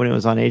seeing it when it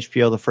was on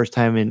HBO the first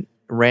time in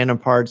random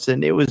parts.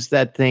 And it was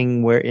that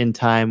thing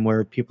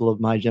where people of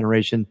my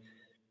generation,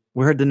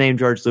 we heard the name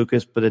George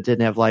Lucas, but it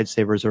didn't have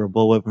lightsabers or a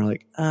bullwhip. And we're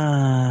like,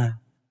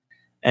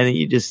 and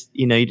you just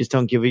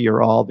don't give it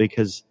your all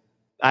because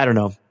I don't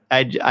know.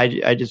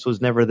 I just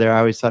was never there. I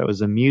always thought it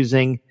was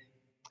amusing.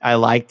 I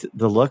liked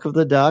the look of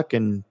the duck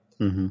and,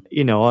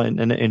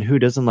 and who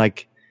doesn't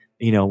like,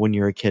 when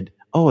you're a kid,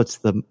 oh, it's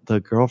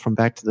the girl from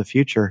Back to the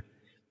Future.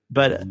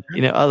 But,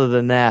 other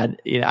than that,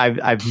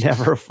 I've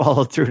never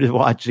followed through to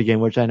watch it again,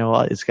 which I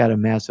know it's got a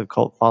massive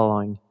cult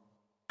following.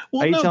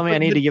 Are you telling me I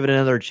need to give it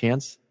another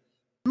chance?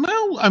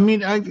 No, I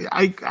mean,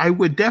 I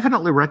would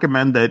definitely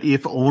recommend that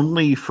if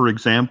only, for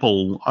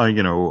example,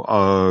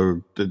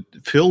 Phil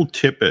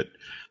Tippett,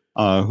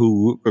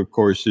 who, of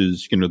course,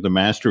 is, the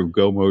master of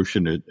Go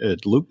Motion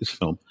at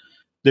Lucasfilm.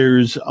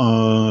 There's,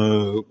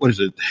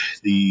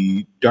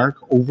 the Dark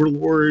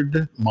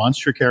Overlord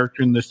monster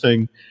character in this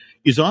thing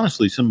is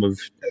honestly some of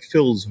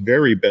Phil's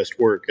very best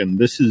work. And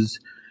this is,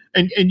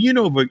 and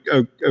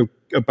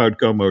about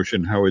Go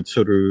Motion, how it's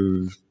sort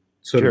of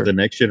the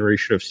next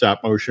generation of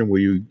stop motion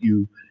where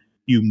you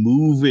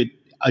move it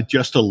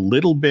just a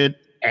little bit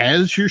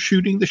as you're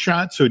shooting the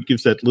shot. So it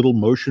gives that little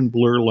motion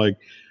blur like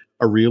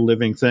a real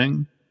living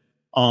thing.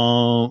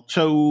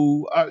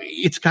 So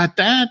it's got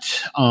that.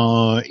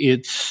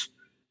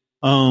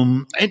 But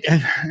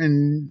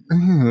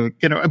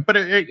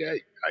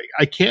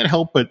I can't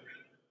help but,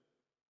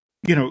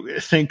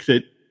 think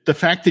that the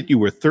fact that you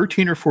were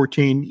 13 or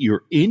 14,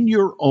 you're in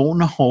your own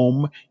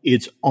home,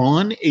 it's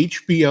on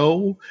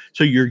HBO,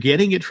 so you're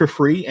getting it for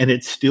free, and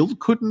it still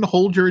couldn't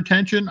hold your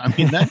attention. I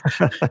mean, that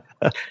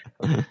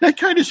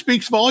kind of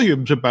speaks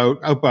volumes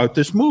about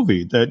this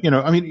movie. That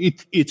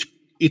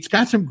it's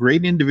got some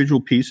great individual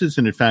pieces,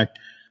 and in fact,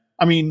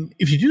 I mean,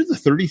 if you do the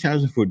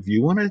 30,000-foot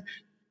view on it,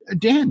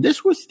 Dan,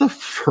 this was the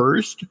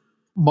first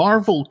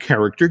Marvel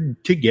character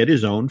to get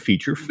his own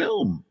feature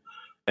film.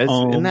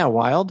 Isn't that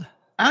wild?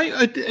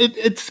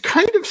 It's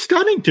kind of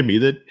stunning to me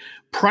that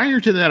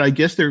prior to that, I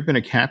guess there had been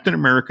a Captain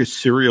America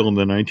serial in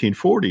the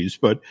 1940s,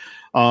 but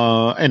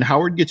and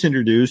Howard gets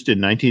introduced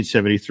in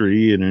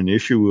 1973 in an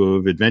issue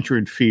of Adventure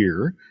in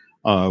Fear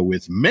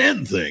with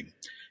Man-Thing.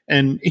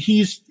 And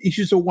he's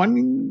just a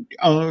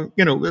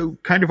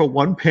kind of a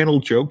one-panel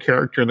joke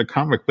character in the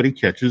comic, but he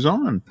catches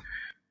on.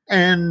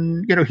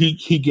 And,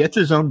 he gets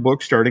his own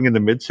book starting in the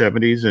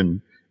mid-70s.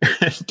 And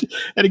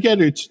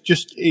again,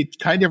 it's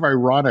kind of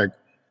ironic,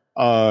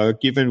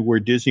 given where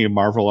Disney and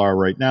Marvel are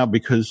right now,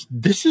 because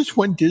this is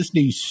when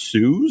Disney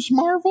sues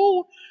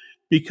Marvel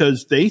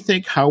because they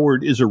think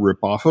Howard is a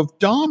ripoff of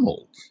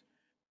Donald.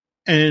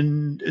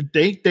 And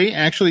they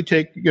actually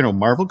take,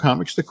 Marvel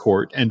Comics to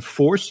court and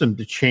force them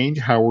to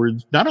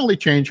not only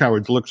change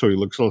Howard's look so he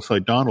looks less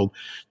like Donald,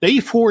 they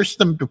force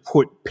them to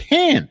put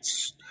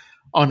pants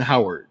on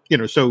Howard,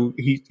 so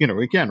he,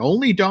 again,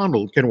 only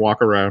Donald can walk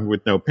around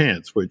with no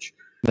pants, which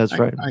that's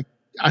right.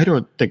 I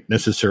don't think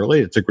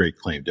necessarily it's a great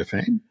claim to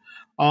fame.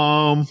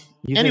 Anyway,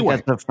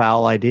 think that's a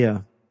foul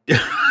idea.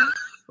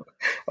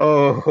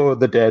 Oh,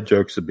 the dad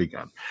jokes have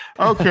begun.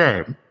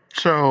 Okay.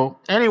 So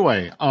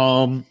anyway,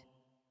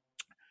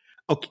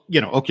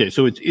 okay.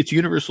 So it's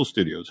Universal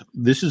Studios.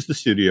 This is the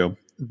studio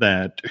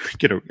that,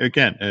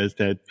 again, as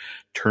that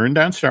turned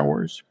down Star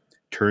Wars,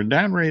 turned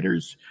down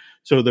Raiders.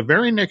 So the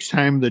very next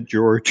time that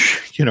George,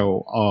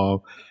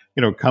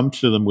 comes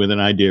to them with an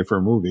idea for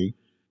a movie,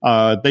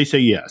 they say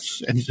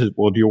yes. And he says,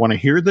 well, do you want to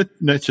hear that?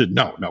 And I said,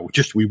 no,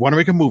 we want to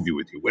make a movie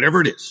with you,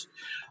 whatever it is.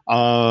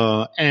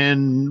 But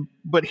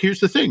here's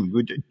the thing.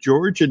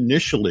 George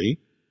initially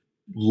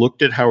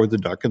looked at Howard the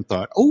Duck and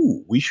thought,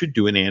 oh, we should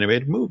do an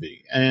animated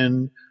movie.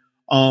 And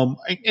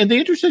the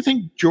interesting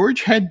thing,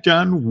 George had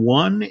done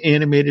one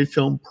animated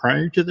film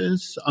prior to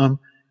this.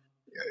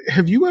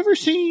 Have you ever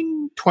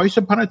seen Twice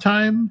Upon a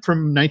Time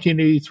from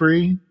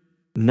 1983?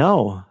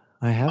 No,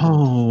 I haven't.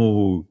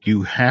 Oh,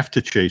 you have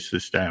to chase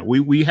this down.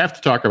 We have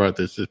to talk about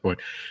this at this point.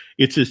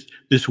 It's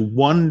this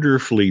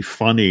wonderfully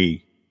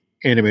funny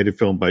animated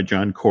film by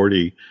John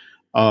Cordy.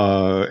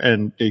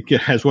 And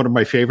it has one of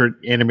my favorite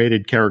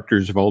animated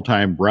characters of all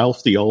time,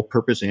 Ralph the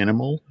All-Purpose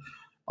Animal.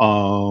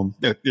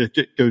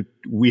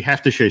 We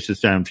have to chase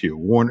this down for you.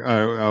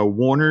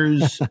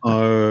 Warner's,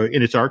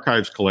 in its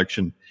archives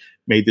collection,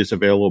 made this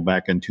available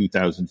back in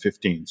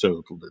 2015.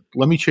 So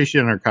let me chase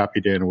you down our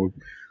copy, Dan.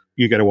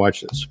 You got to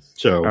watch this.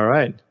 So, all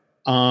right.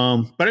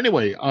 But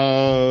anyway,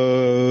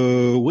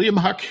 William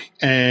Huck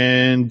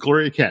and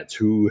Gloria Katz,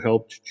 who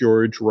helped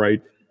George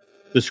write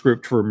the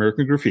script for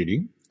American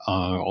Graffiti,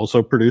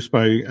 also produced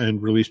by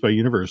and released by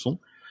Universal,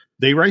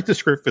 they write the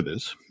script for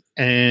this.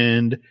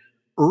 And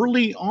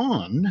early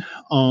on,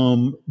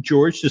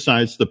 George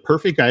decides the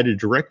perfect guy to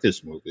direct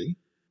this movie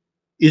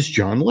is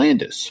John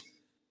Landis.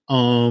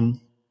 But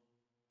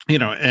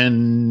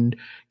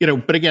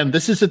again,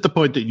 this is at the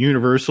point that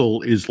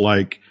Universal is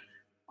like,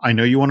 I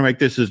know you want to make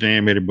this as an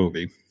animated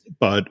movie,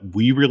 but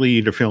we really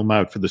need to film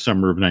out for the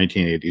summer of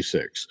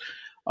 1986.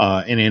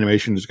 And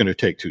animation is going to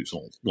take too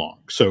long.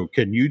 So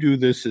can you do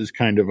this as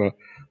kind of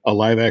a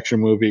live action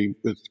movie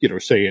with,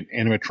 say an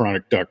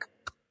animatronic duck.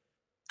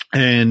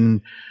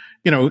 And,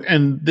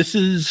 and this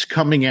is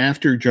coming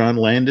after John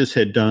Landis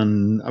had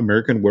done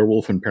American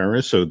Werewolf in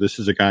Paris. So this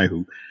is a guy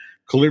who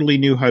clearly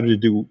knew how to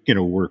do,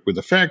 work with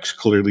effects,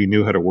 clearly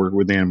knew how to work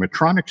with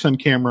animatronics on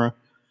camera.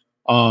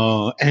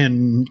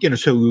 And,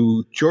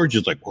 so George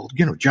is like, well,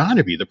 John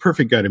would be the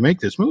perfect guy to make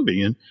this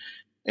movie.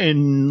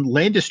 And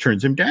Landis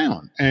turns him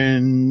down.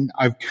 And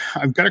I've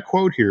got a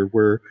quote here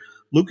where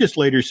Lucas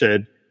later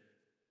said,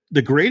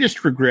 "The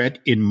greatest regret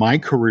in my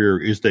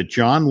career is that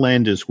John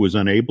Landis was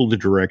unable to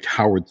direct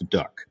Howard the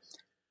Duck.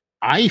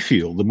 I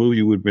feel the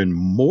movie would have been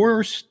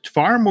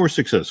far more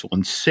successful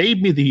and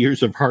saved me the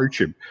years of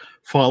hardship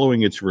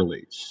following its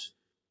release."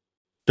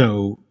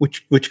 So,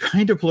 which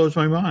kind of blows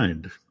my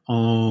mind.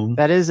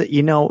 That is,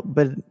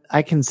 but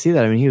I can see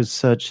that. I mean, he was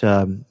such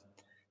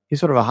he's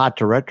sort of a hot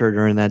director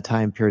during that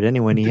time period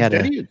anyway, and he had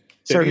a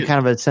certain kind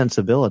of a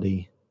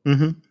sensibility.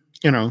 Mm-hmm.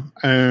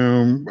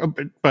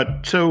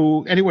 But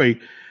so anyway,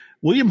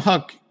 William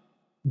Huck,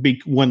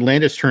 when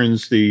Landis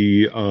turns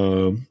the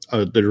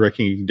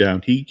directing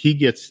down, he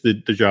gets the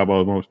job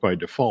almost by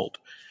default.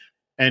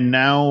 And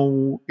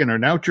now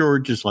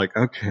George is like,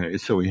 okay,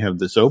 so we have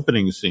this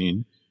opening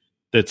scene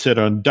that's set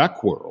on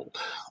Duck World,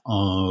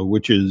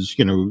 which is,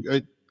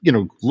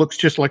 looks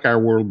just like our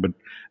world, but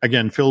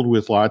again, filled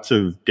with lots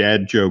of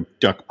dad joke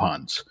duck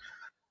puns.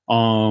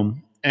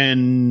 And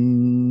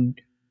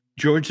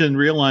George then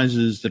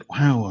realizes that,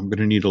 wow, I'm going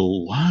to need a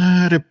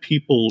lot of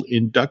people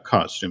in duck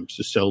costumes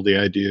to sell the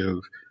idea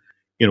of,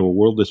 a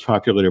world that's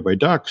populated by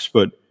ducks.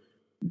 But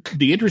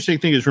the interesting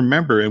thing is,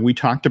 remember, and we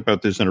talked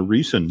about this in a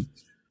recent,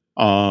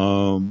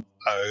 looking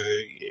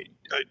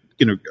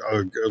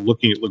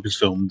at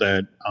Lucasfilm,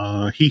 that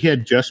he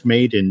had just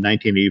made in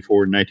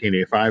 1984 and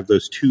 1985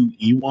 those two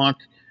Ewok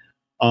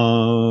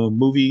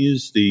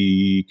movies,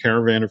 The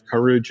Caravan of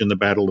Courage and The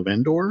Battle of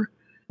Endor.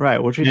 Right,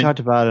 which we talked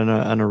about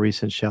on a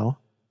recent show.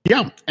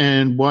 Yeah,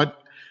 and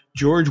what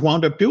George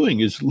wound up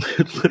doing is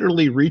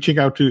literally reaching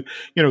out to,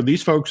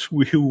 these folks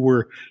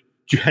who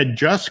had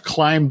just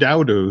climbed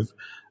out of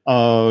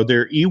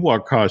their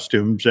Ewok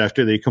costumes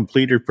after they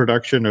completed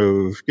production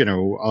of,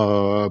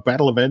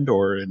 Battle of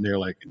Endor, and they're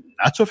like,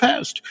 not so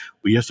fast.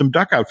 We have some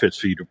duck outfits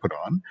for you to put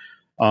on.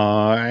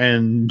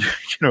 And,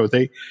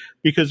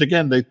 because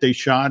again, they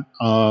shot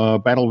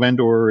Battle of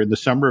Endor in the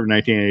summer of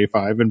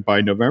 1985, and by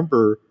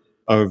November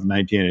of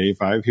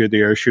 1985, here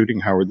they are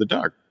shooting Howard the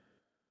Duck.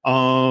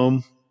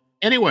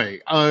 Anyway,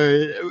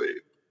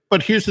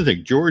 but here's the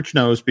thing. George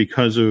knows,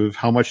 because of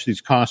how much these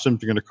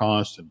costumes are going to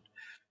cost, and,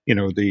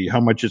 how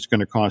much it's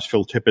going to cost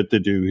Phil Tippett to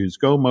do his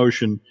Go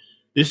Motion,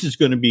 this is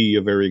going to be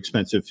a very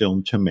expensive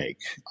film to make.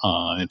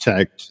 In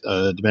fact,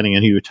 depending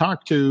on who you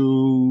talk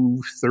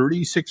to,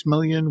 $36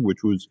 million,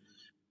 which was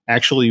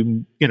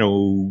actually,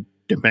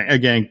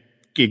 again,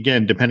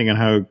 depending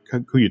on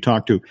who you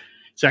talk to,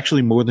 it's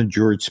actually more than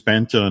George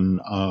spent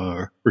on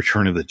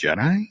Return of the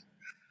Jedi.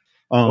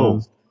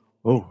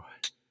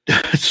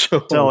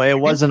 So it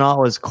wasn't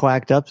all as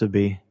quacked up to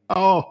be.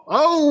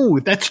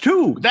 Oh, that's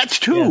two. That's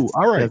two. Yes,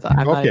 all right. Yes,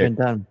 I'm not even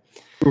done.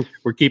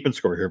 We're keeping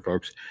score here,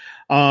 folks.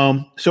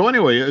 So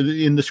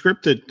anyway, in the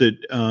script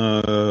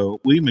that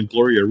William and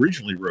Gloria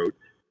originally wrote,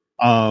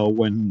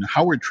 when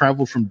Howard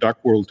traveled from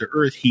Duck World to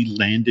Earth, he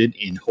landed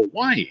in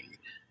Hawaii.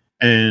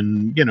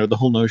 And, the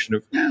whole notion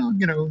of,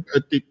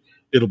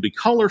 it'll be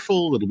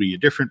colorful, it'll be a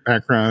different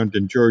background.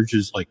 And George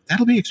is like,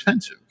 that'll be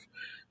expensive.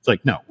 It's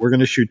like, no, we're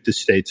going to shoot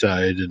this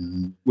stateside,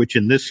 and which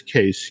in this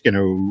case,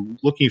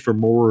 looking for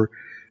more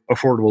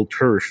affordable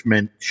turf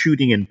meant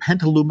shooting in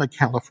Petaluma,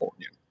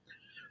 California.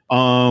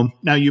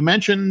 Now, you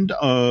mentioned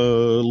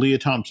Leah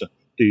Thompson,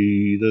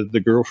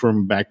 the girl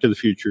from Back to the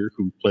Future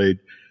who played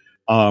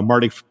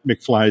Marty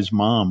McFly's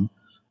mom.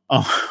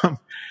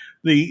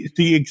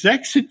 The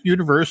execs at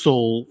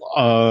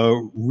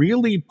Universal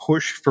really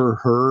pushed for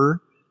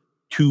her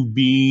to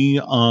be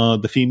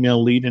the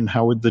female lead in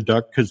Howard the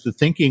Duck, because the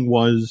thinking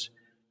was,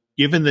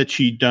 given that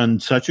she'd done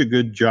such a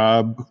good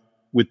job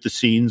with the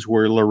scenes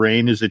where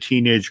Lorraine is a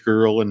teenage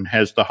girl and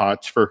has the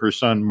hots for her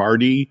son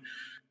Marty,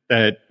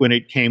 that when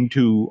it came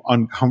to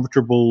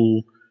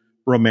uncomfortable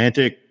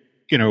romantic,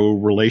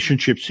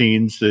 relationship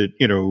scenes, that,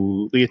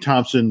 Leah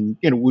Thompson,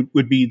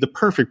 would be the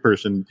perfect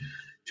person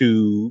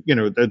to,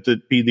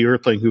 that be the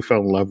Earthling who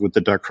fell in love with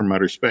the duck from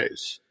outer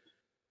space.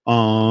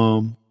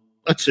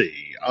 Let's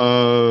see.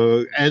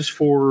 As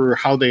for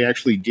how they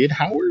actually did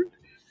Howard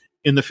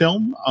in the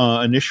film,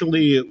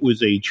 initially it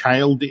was a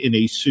child in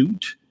a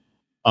suit,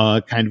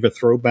 kind of a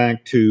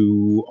throwback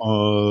to,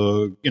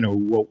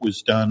 what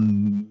was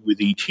done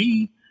with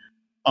E.T.,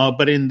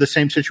 but in the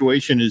same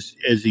situation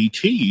as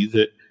E.T.,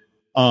 that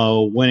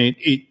when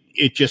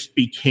it just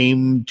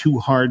became too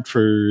hard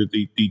for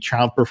the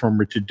child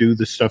performer to do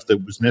the stuff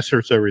that was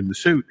necessary in the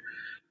suit,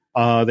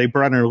 they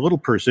brought in a little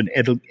person,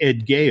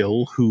 Ed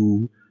Gale,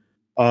 who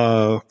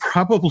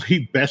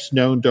probably best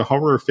known to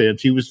horror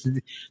fans. He was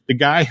the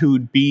guy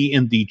who'd be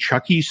in the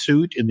Chucky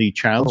suit in the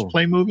Child's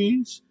Play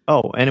movies.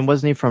 Oh, and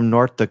wasn't he from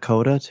North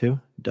Dakota too?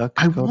 Duck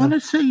Dakota? I want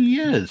to say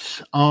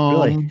yes.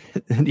 Really?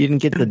 You didn't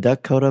get the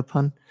Dakota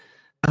pun?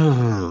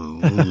 Oh.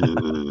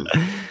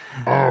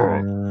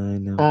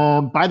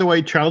 By the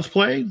way, Child's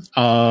Play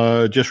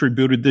just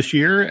rebooted this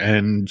year,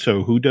 and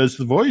so who does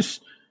the voice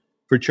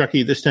for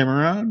Chucky this time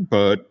around?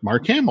 But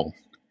Mark Hamill.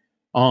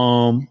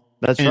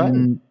 That's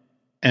right.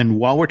 And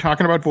while we're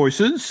talking about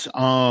voices, he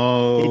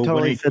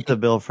totally fit the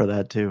bill for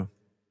that too.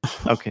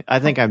 Okay, I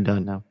think I'm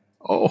done now.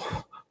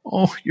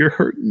 Oh, you're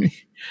hurting me.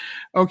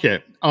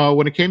 Okay,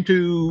 when it came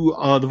to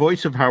the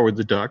voice of Howard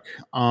the Duck,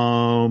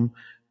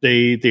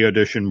 they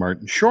auditioned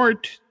Martin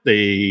Short,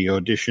 they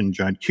auditioned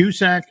John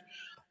Cusack.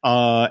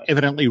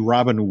 Evidently,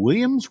 Robin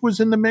Williams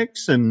was in the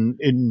mix,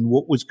 and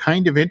what was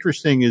kind of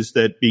interesting is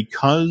that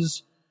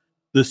because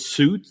the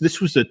suit, this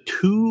was a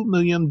 $2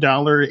 million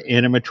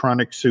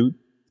animatronic suit.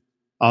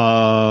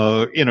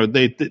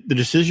 The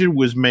decision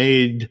was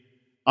made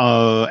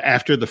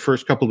after the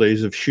first couple of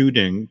days of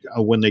shooting,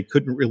 when they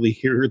couldn't really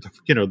hear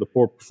the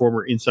poor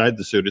performer inside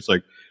the suit. It's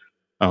like,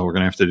 oh, we're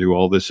going to have to do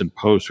all this in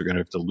post. We're going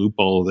to have to loop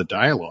all of the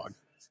dialogue.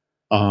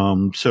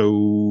 And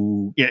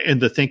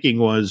the thinking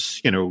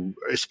was,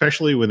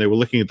 especially when they were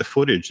looking at the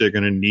footage, they're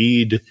going to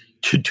need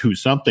to do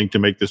something to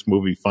make this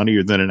movie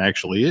funnier than it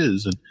actually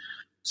is. And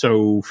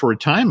so for a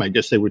time, I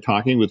guess they were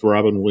talking with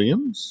Robin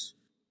Williams.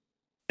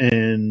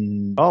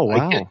 And oh,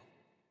 wow.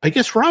 I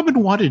guess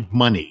Robin wanted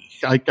money.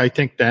 I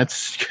think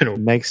that's,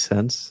 makes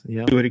sense.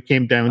 Yeah. What it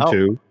came down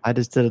to. I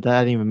just did that.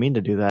 I didn't even mean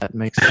to do that. It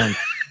makes sense.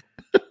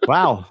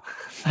 Wow.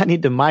 I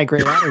need to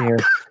migrate out of here.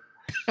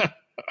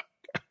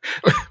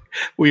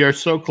 We are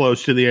so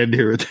close to the end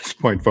here at this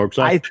point, folks.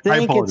 I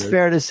think it's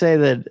fair to say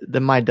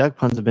that my duck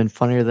puns have been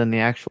funnier than the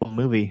actual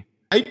movie.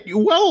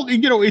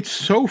 It's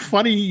so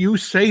funny you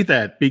say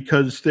that,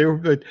 because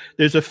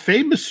there's a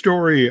famous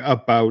story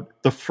about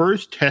the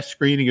first test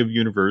screening of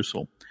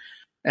Universal,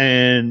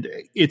 and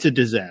it's a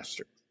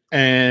disaster.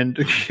 And,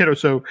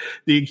 so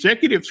the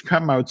executives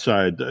come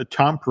outside,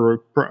 Tom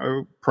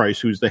Price,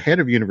 who's the head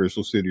of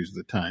Universal Studios at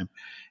the time,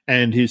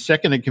 and his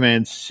second in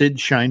command, Sid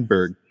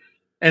Sheinberg,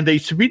 and they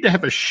seem to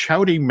have a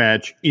shouting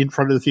match in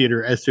front of the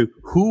theater as to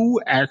who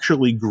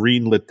actually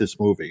greenlit this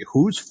movie,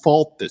 whose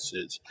fault this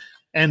is.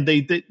 And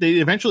they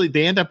eventually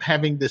end up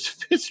having this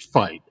fist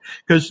fight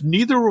because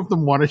neither of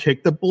them want to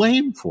take the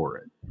blame for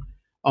it.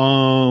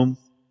 Wow.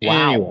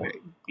 Anyway,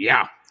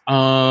 yeah.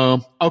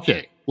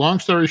 Okay. Long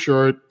story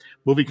short,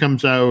 movie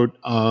comes out,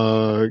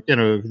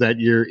 that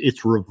year.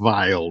 It's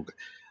reviled.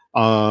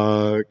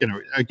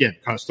 Again,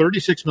 cost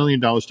 $36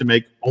 million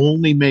to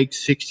only make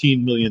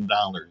 $16 million.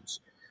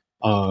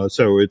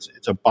 So it's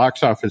a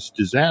box office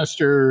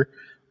disaster.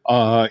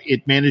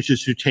 It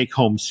manages to take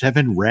home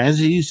 7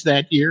 Razzies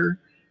that year.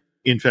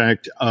 In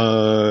fact,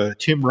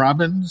 Tim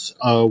Robbins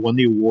won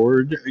the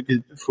award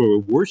for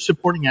Worst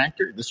Supporting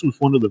Actor. This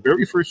was one of the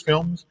very first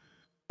films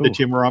that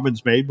Tim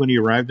Robbins made when he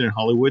arrived in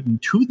Hollywood.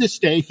 And to this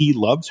day, he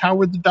loves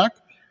Howard the Duck.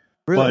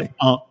 Really?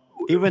 But,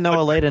 even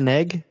though it laid an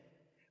egg?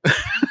 Oh,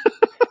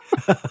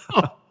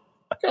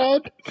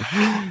 God.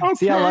 Okay.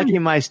 See how lucky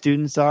my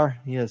students are?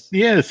 Yes.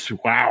 Yes.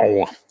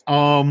 Wow.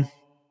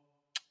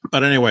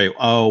 But anyway,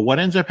 what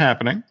ends up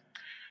happening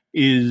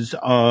is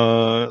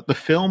the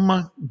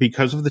film,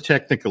 because of the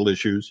technical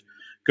issues,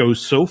 goes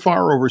so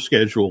far over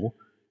schedule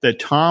that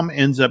Tom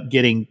ends up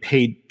getting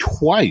paid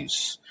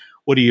twice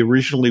what he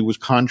originally was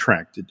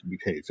contracted to be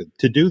paid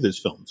to do this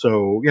film.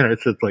 So,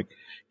 it's just like,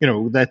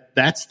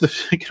 that's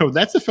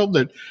the film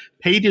that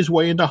paid his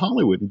way into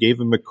Hollywood and gave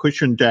him a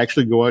cushion to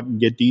actually go out and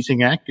get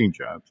decent acting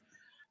jobs.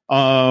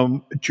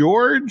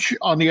 George,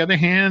 on the other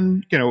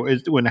hand,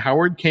 when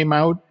Howard came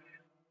out,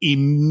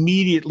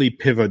 immediately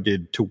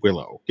pivoted to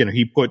Willow.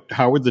 He put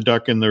Howard the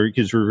Duck in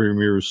his rearview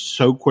mirror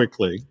so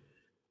quickly,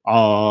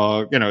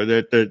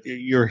 that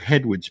your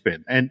head would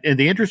spin. And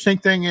the interesting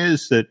thing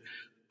is that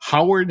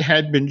Howard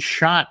had been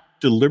shot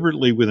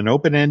deliberately with an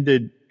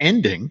open-ended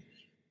ending,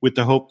 with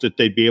the hope that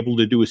they'd be able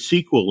to do a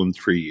sequel in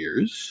 3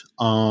 years.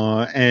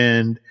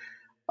 And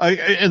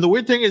the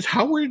weird thing is,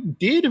 Howard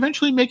did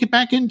eventually make it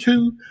back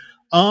into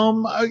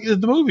the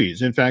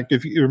movies. In fact,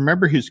 if you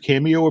remember his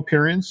cameo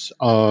appearance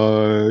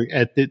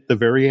at the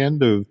very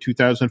end of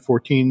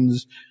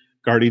 2014's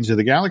Guardians of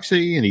the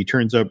Galaxy, and he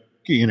turns up,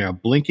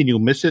 blink and you'll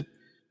miss it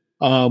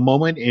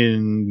moment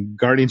in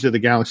Guardians of the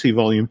Galaxy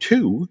Volume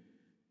 2.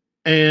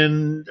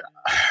 And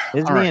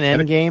isn't he an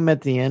Endgame at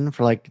the end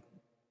for like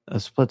a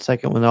split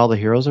second when all the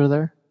heroes are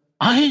there?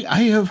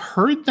 I have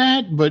heard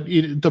that, but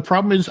the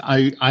problem is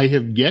I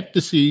have yet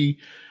to see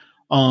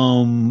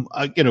an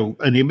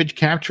image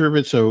capture of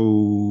it.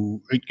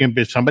 So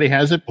if somebody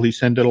has it, please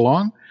send it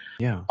along.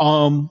 Yeah.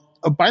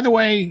 By the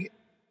way,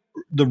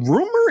 the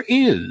rumor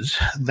is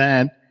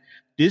that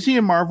Disney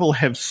and Marvel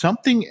have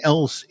something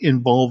else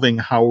involving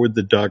Howard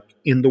the Duck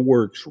in the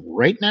works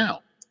right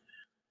now.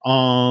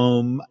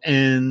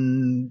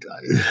 And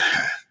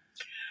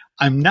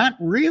I'm not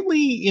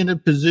really in a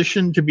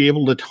position to be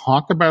able to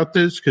talk about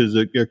this because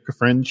a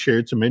friend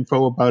shared some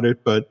info about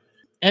it. But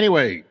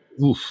anyway,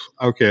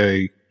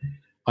 okay.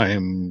 I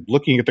am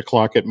looking at the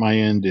clock at my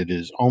end. It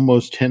is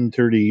almost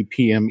 10:30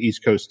 p.m.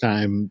 East Coast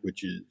time,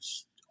 which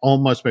is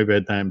almost my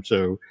bedtime.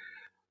 So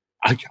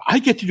I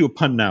get to do a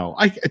pun now.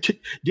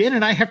 Dan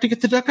and I have to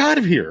get the duck out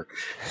of here.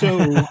 So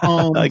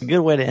a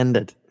good way to end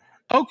it.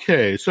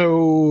 Okay,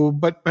 so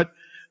but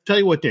tell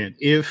you what, Dan,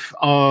 if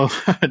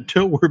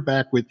until we're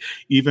back with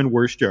even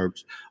worse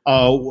jokes,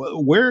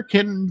 where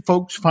can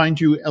folks find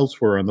you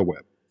elsewhere on the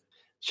web?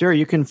 Sure,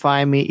 you can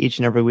find me each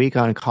and every week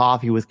on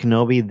Coffee with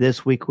Kenobi.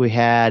 This week we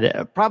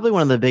had probably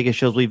one of the biggest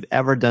shows we've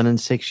ever done in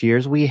 6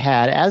 years. We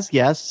had as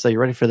guests, so you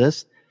ready for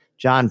this?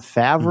 Jon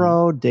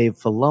Favreau, Dave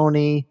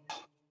Filoni,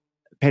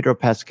 Pedro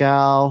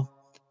Pascal,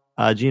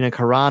 Gina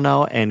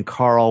Carano, and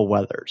Carl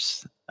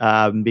Weathers.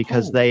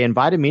 Because they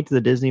invited me to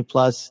the Disney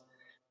Plus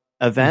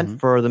event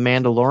for The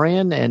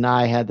Mandalorian, and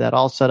I had that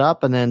all set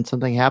up, and then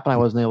something happened. I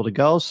wasn't able to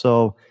go,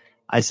 so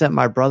I sent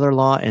my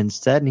brother-in-law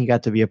instead, and he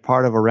got to be a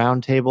part of a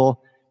roundtable,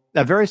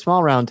 a very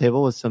small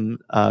roundtable with some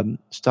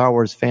Star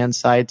Wars fan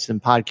sites and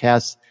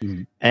podcasts,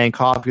 and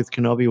Coffee with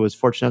Kenobi was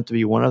fortunate enough to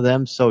be one of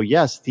them. So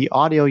yes, the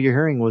audio you're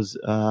hearing was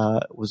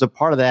a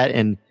part of that,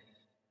 and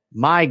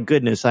my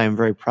goodness, I am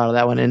very proud of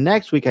that one. And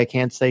next week, I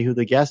can't say who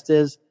the guest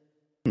is,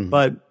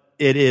 but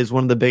it is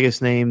one of the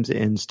biggest names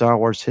in Star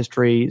Wars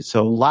history.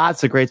 So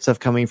lots of great stuff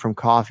coming from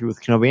Coffee with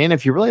Kenobi. And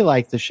if you really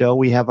like the show,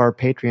 we have our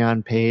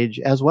Patreon page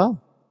as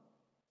well.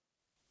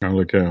 Oh,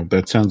 look out.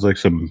 That sounds like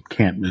some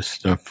can't miss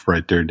stuff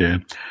right there,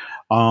 Dan.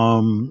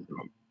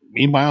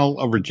 Meanwhile,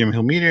 over at Jim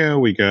Hill Media,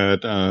 we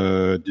got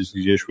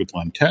Disney Dish with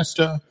Len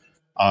Testa.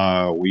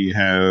 We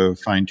have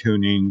Fine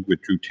Tuning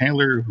with Drew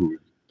Taylor, who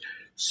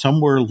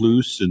somewhere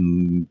loose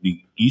in the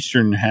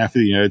eastern half of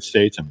the United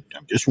States. I'm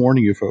just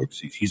warning you, folks.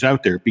 He's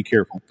out there. Be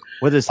careful.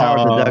 With his Howard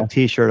the Duck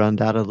t-shirt,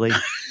 undoubtedly.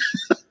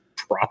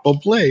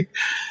 Probably.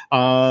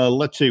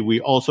 Let's see.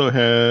 We also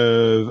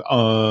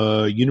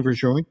have Universe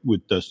Joint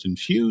with Dustin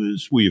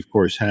Fuse. We, of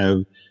course,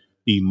 have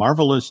the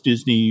Marvelous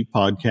Disney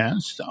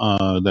podcast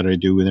that I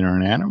do with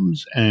Aaron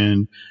Adams.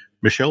 And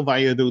Michelle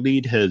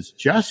Valladolid has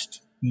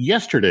just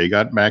yesterday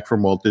got back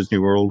from Walt Disney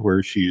World,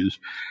 where she is,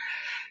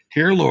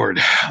 dear Lord,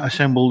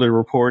 assembled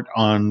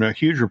a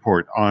huge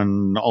report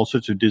on all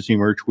sorts of Disney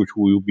merch, which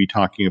we will be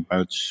talking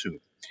about soon.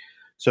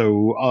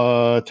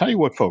 So, tell you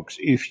what, folks,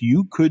 if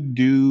you could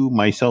do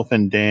myself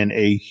and Dan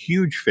a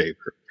huge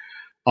favor,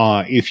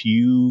 if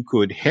you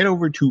could head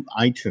over to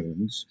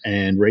iTunes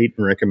and rate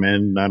and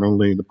recommend not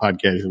only the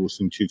podcast you're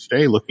listening to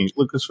today, Looking at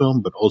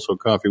Lucasfilm, but also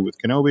Coffee with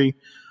Kenobi,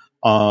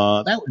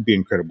 that would be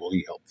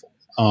incredibly helpful.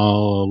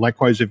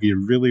 Likewise, if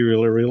you really,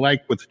 really, really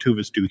like what the two of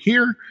us do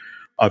here,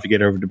 if you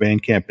get over to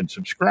Bandcamp and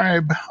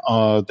subscribe,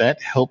 that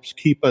helps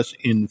keep us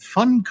in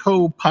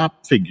Funko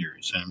Pop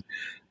figures. And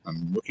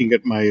I'm looking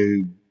at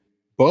my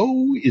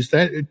bow. Is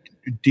that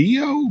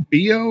Dio?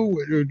 Bio?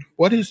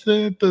 What is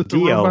the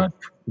Dio. robot?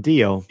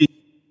 Dio.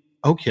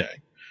 Okay.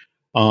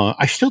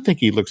 I still think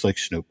he looks like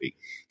Snoopy.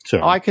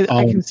 So I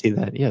can see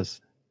that.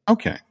 Yes.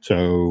 Okay.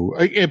 So,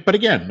 but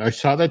again, I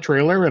saw that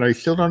trailer and I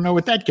still don't know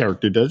what that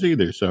character does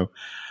either. So,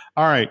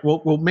 all right.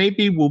 Well,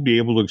 maybe we'll be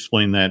able to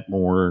explain that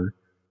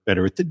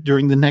better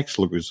during the next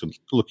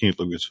Looking at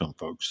Lucasfilm,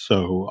 folks.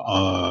 So,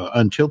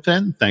 until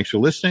then, thanks for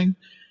listening,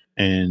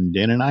 and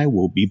Dan and I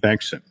will be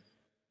back soon.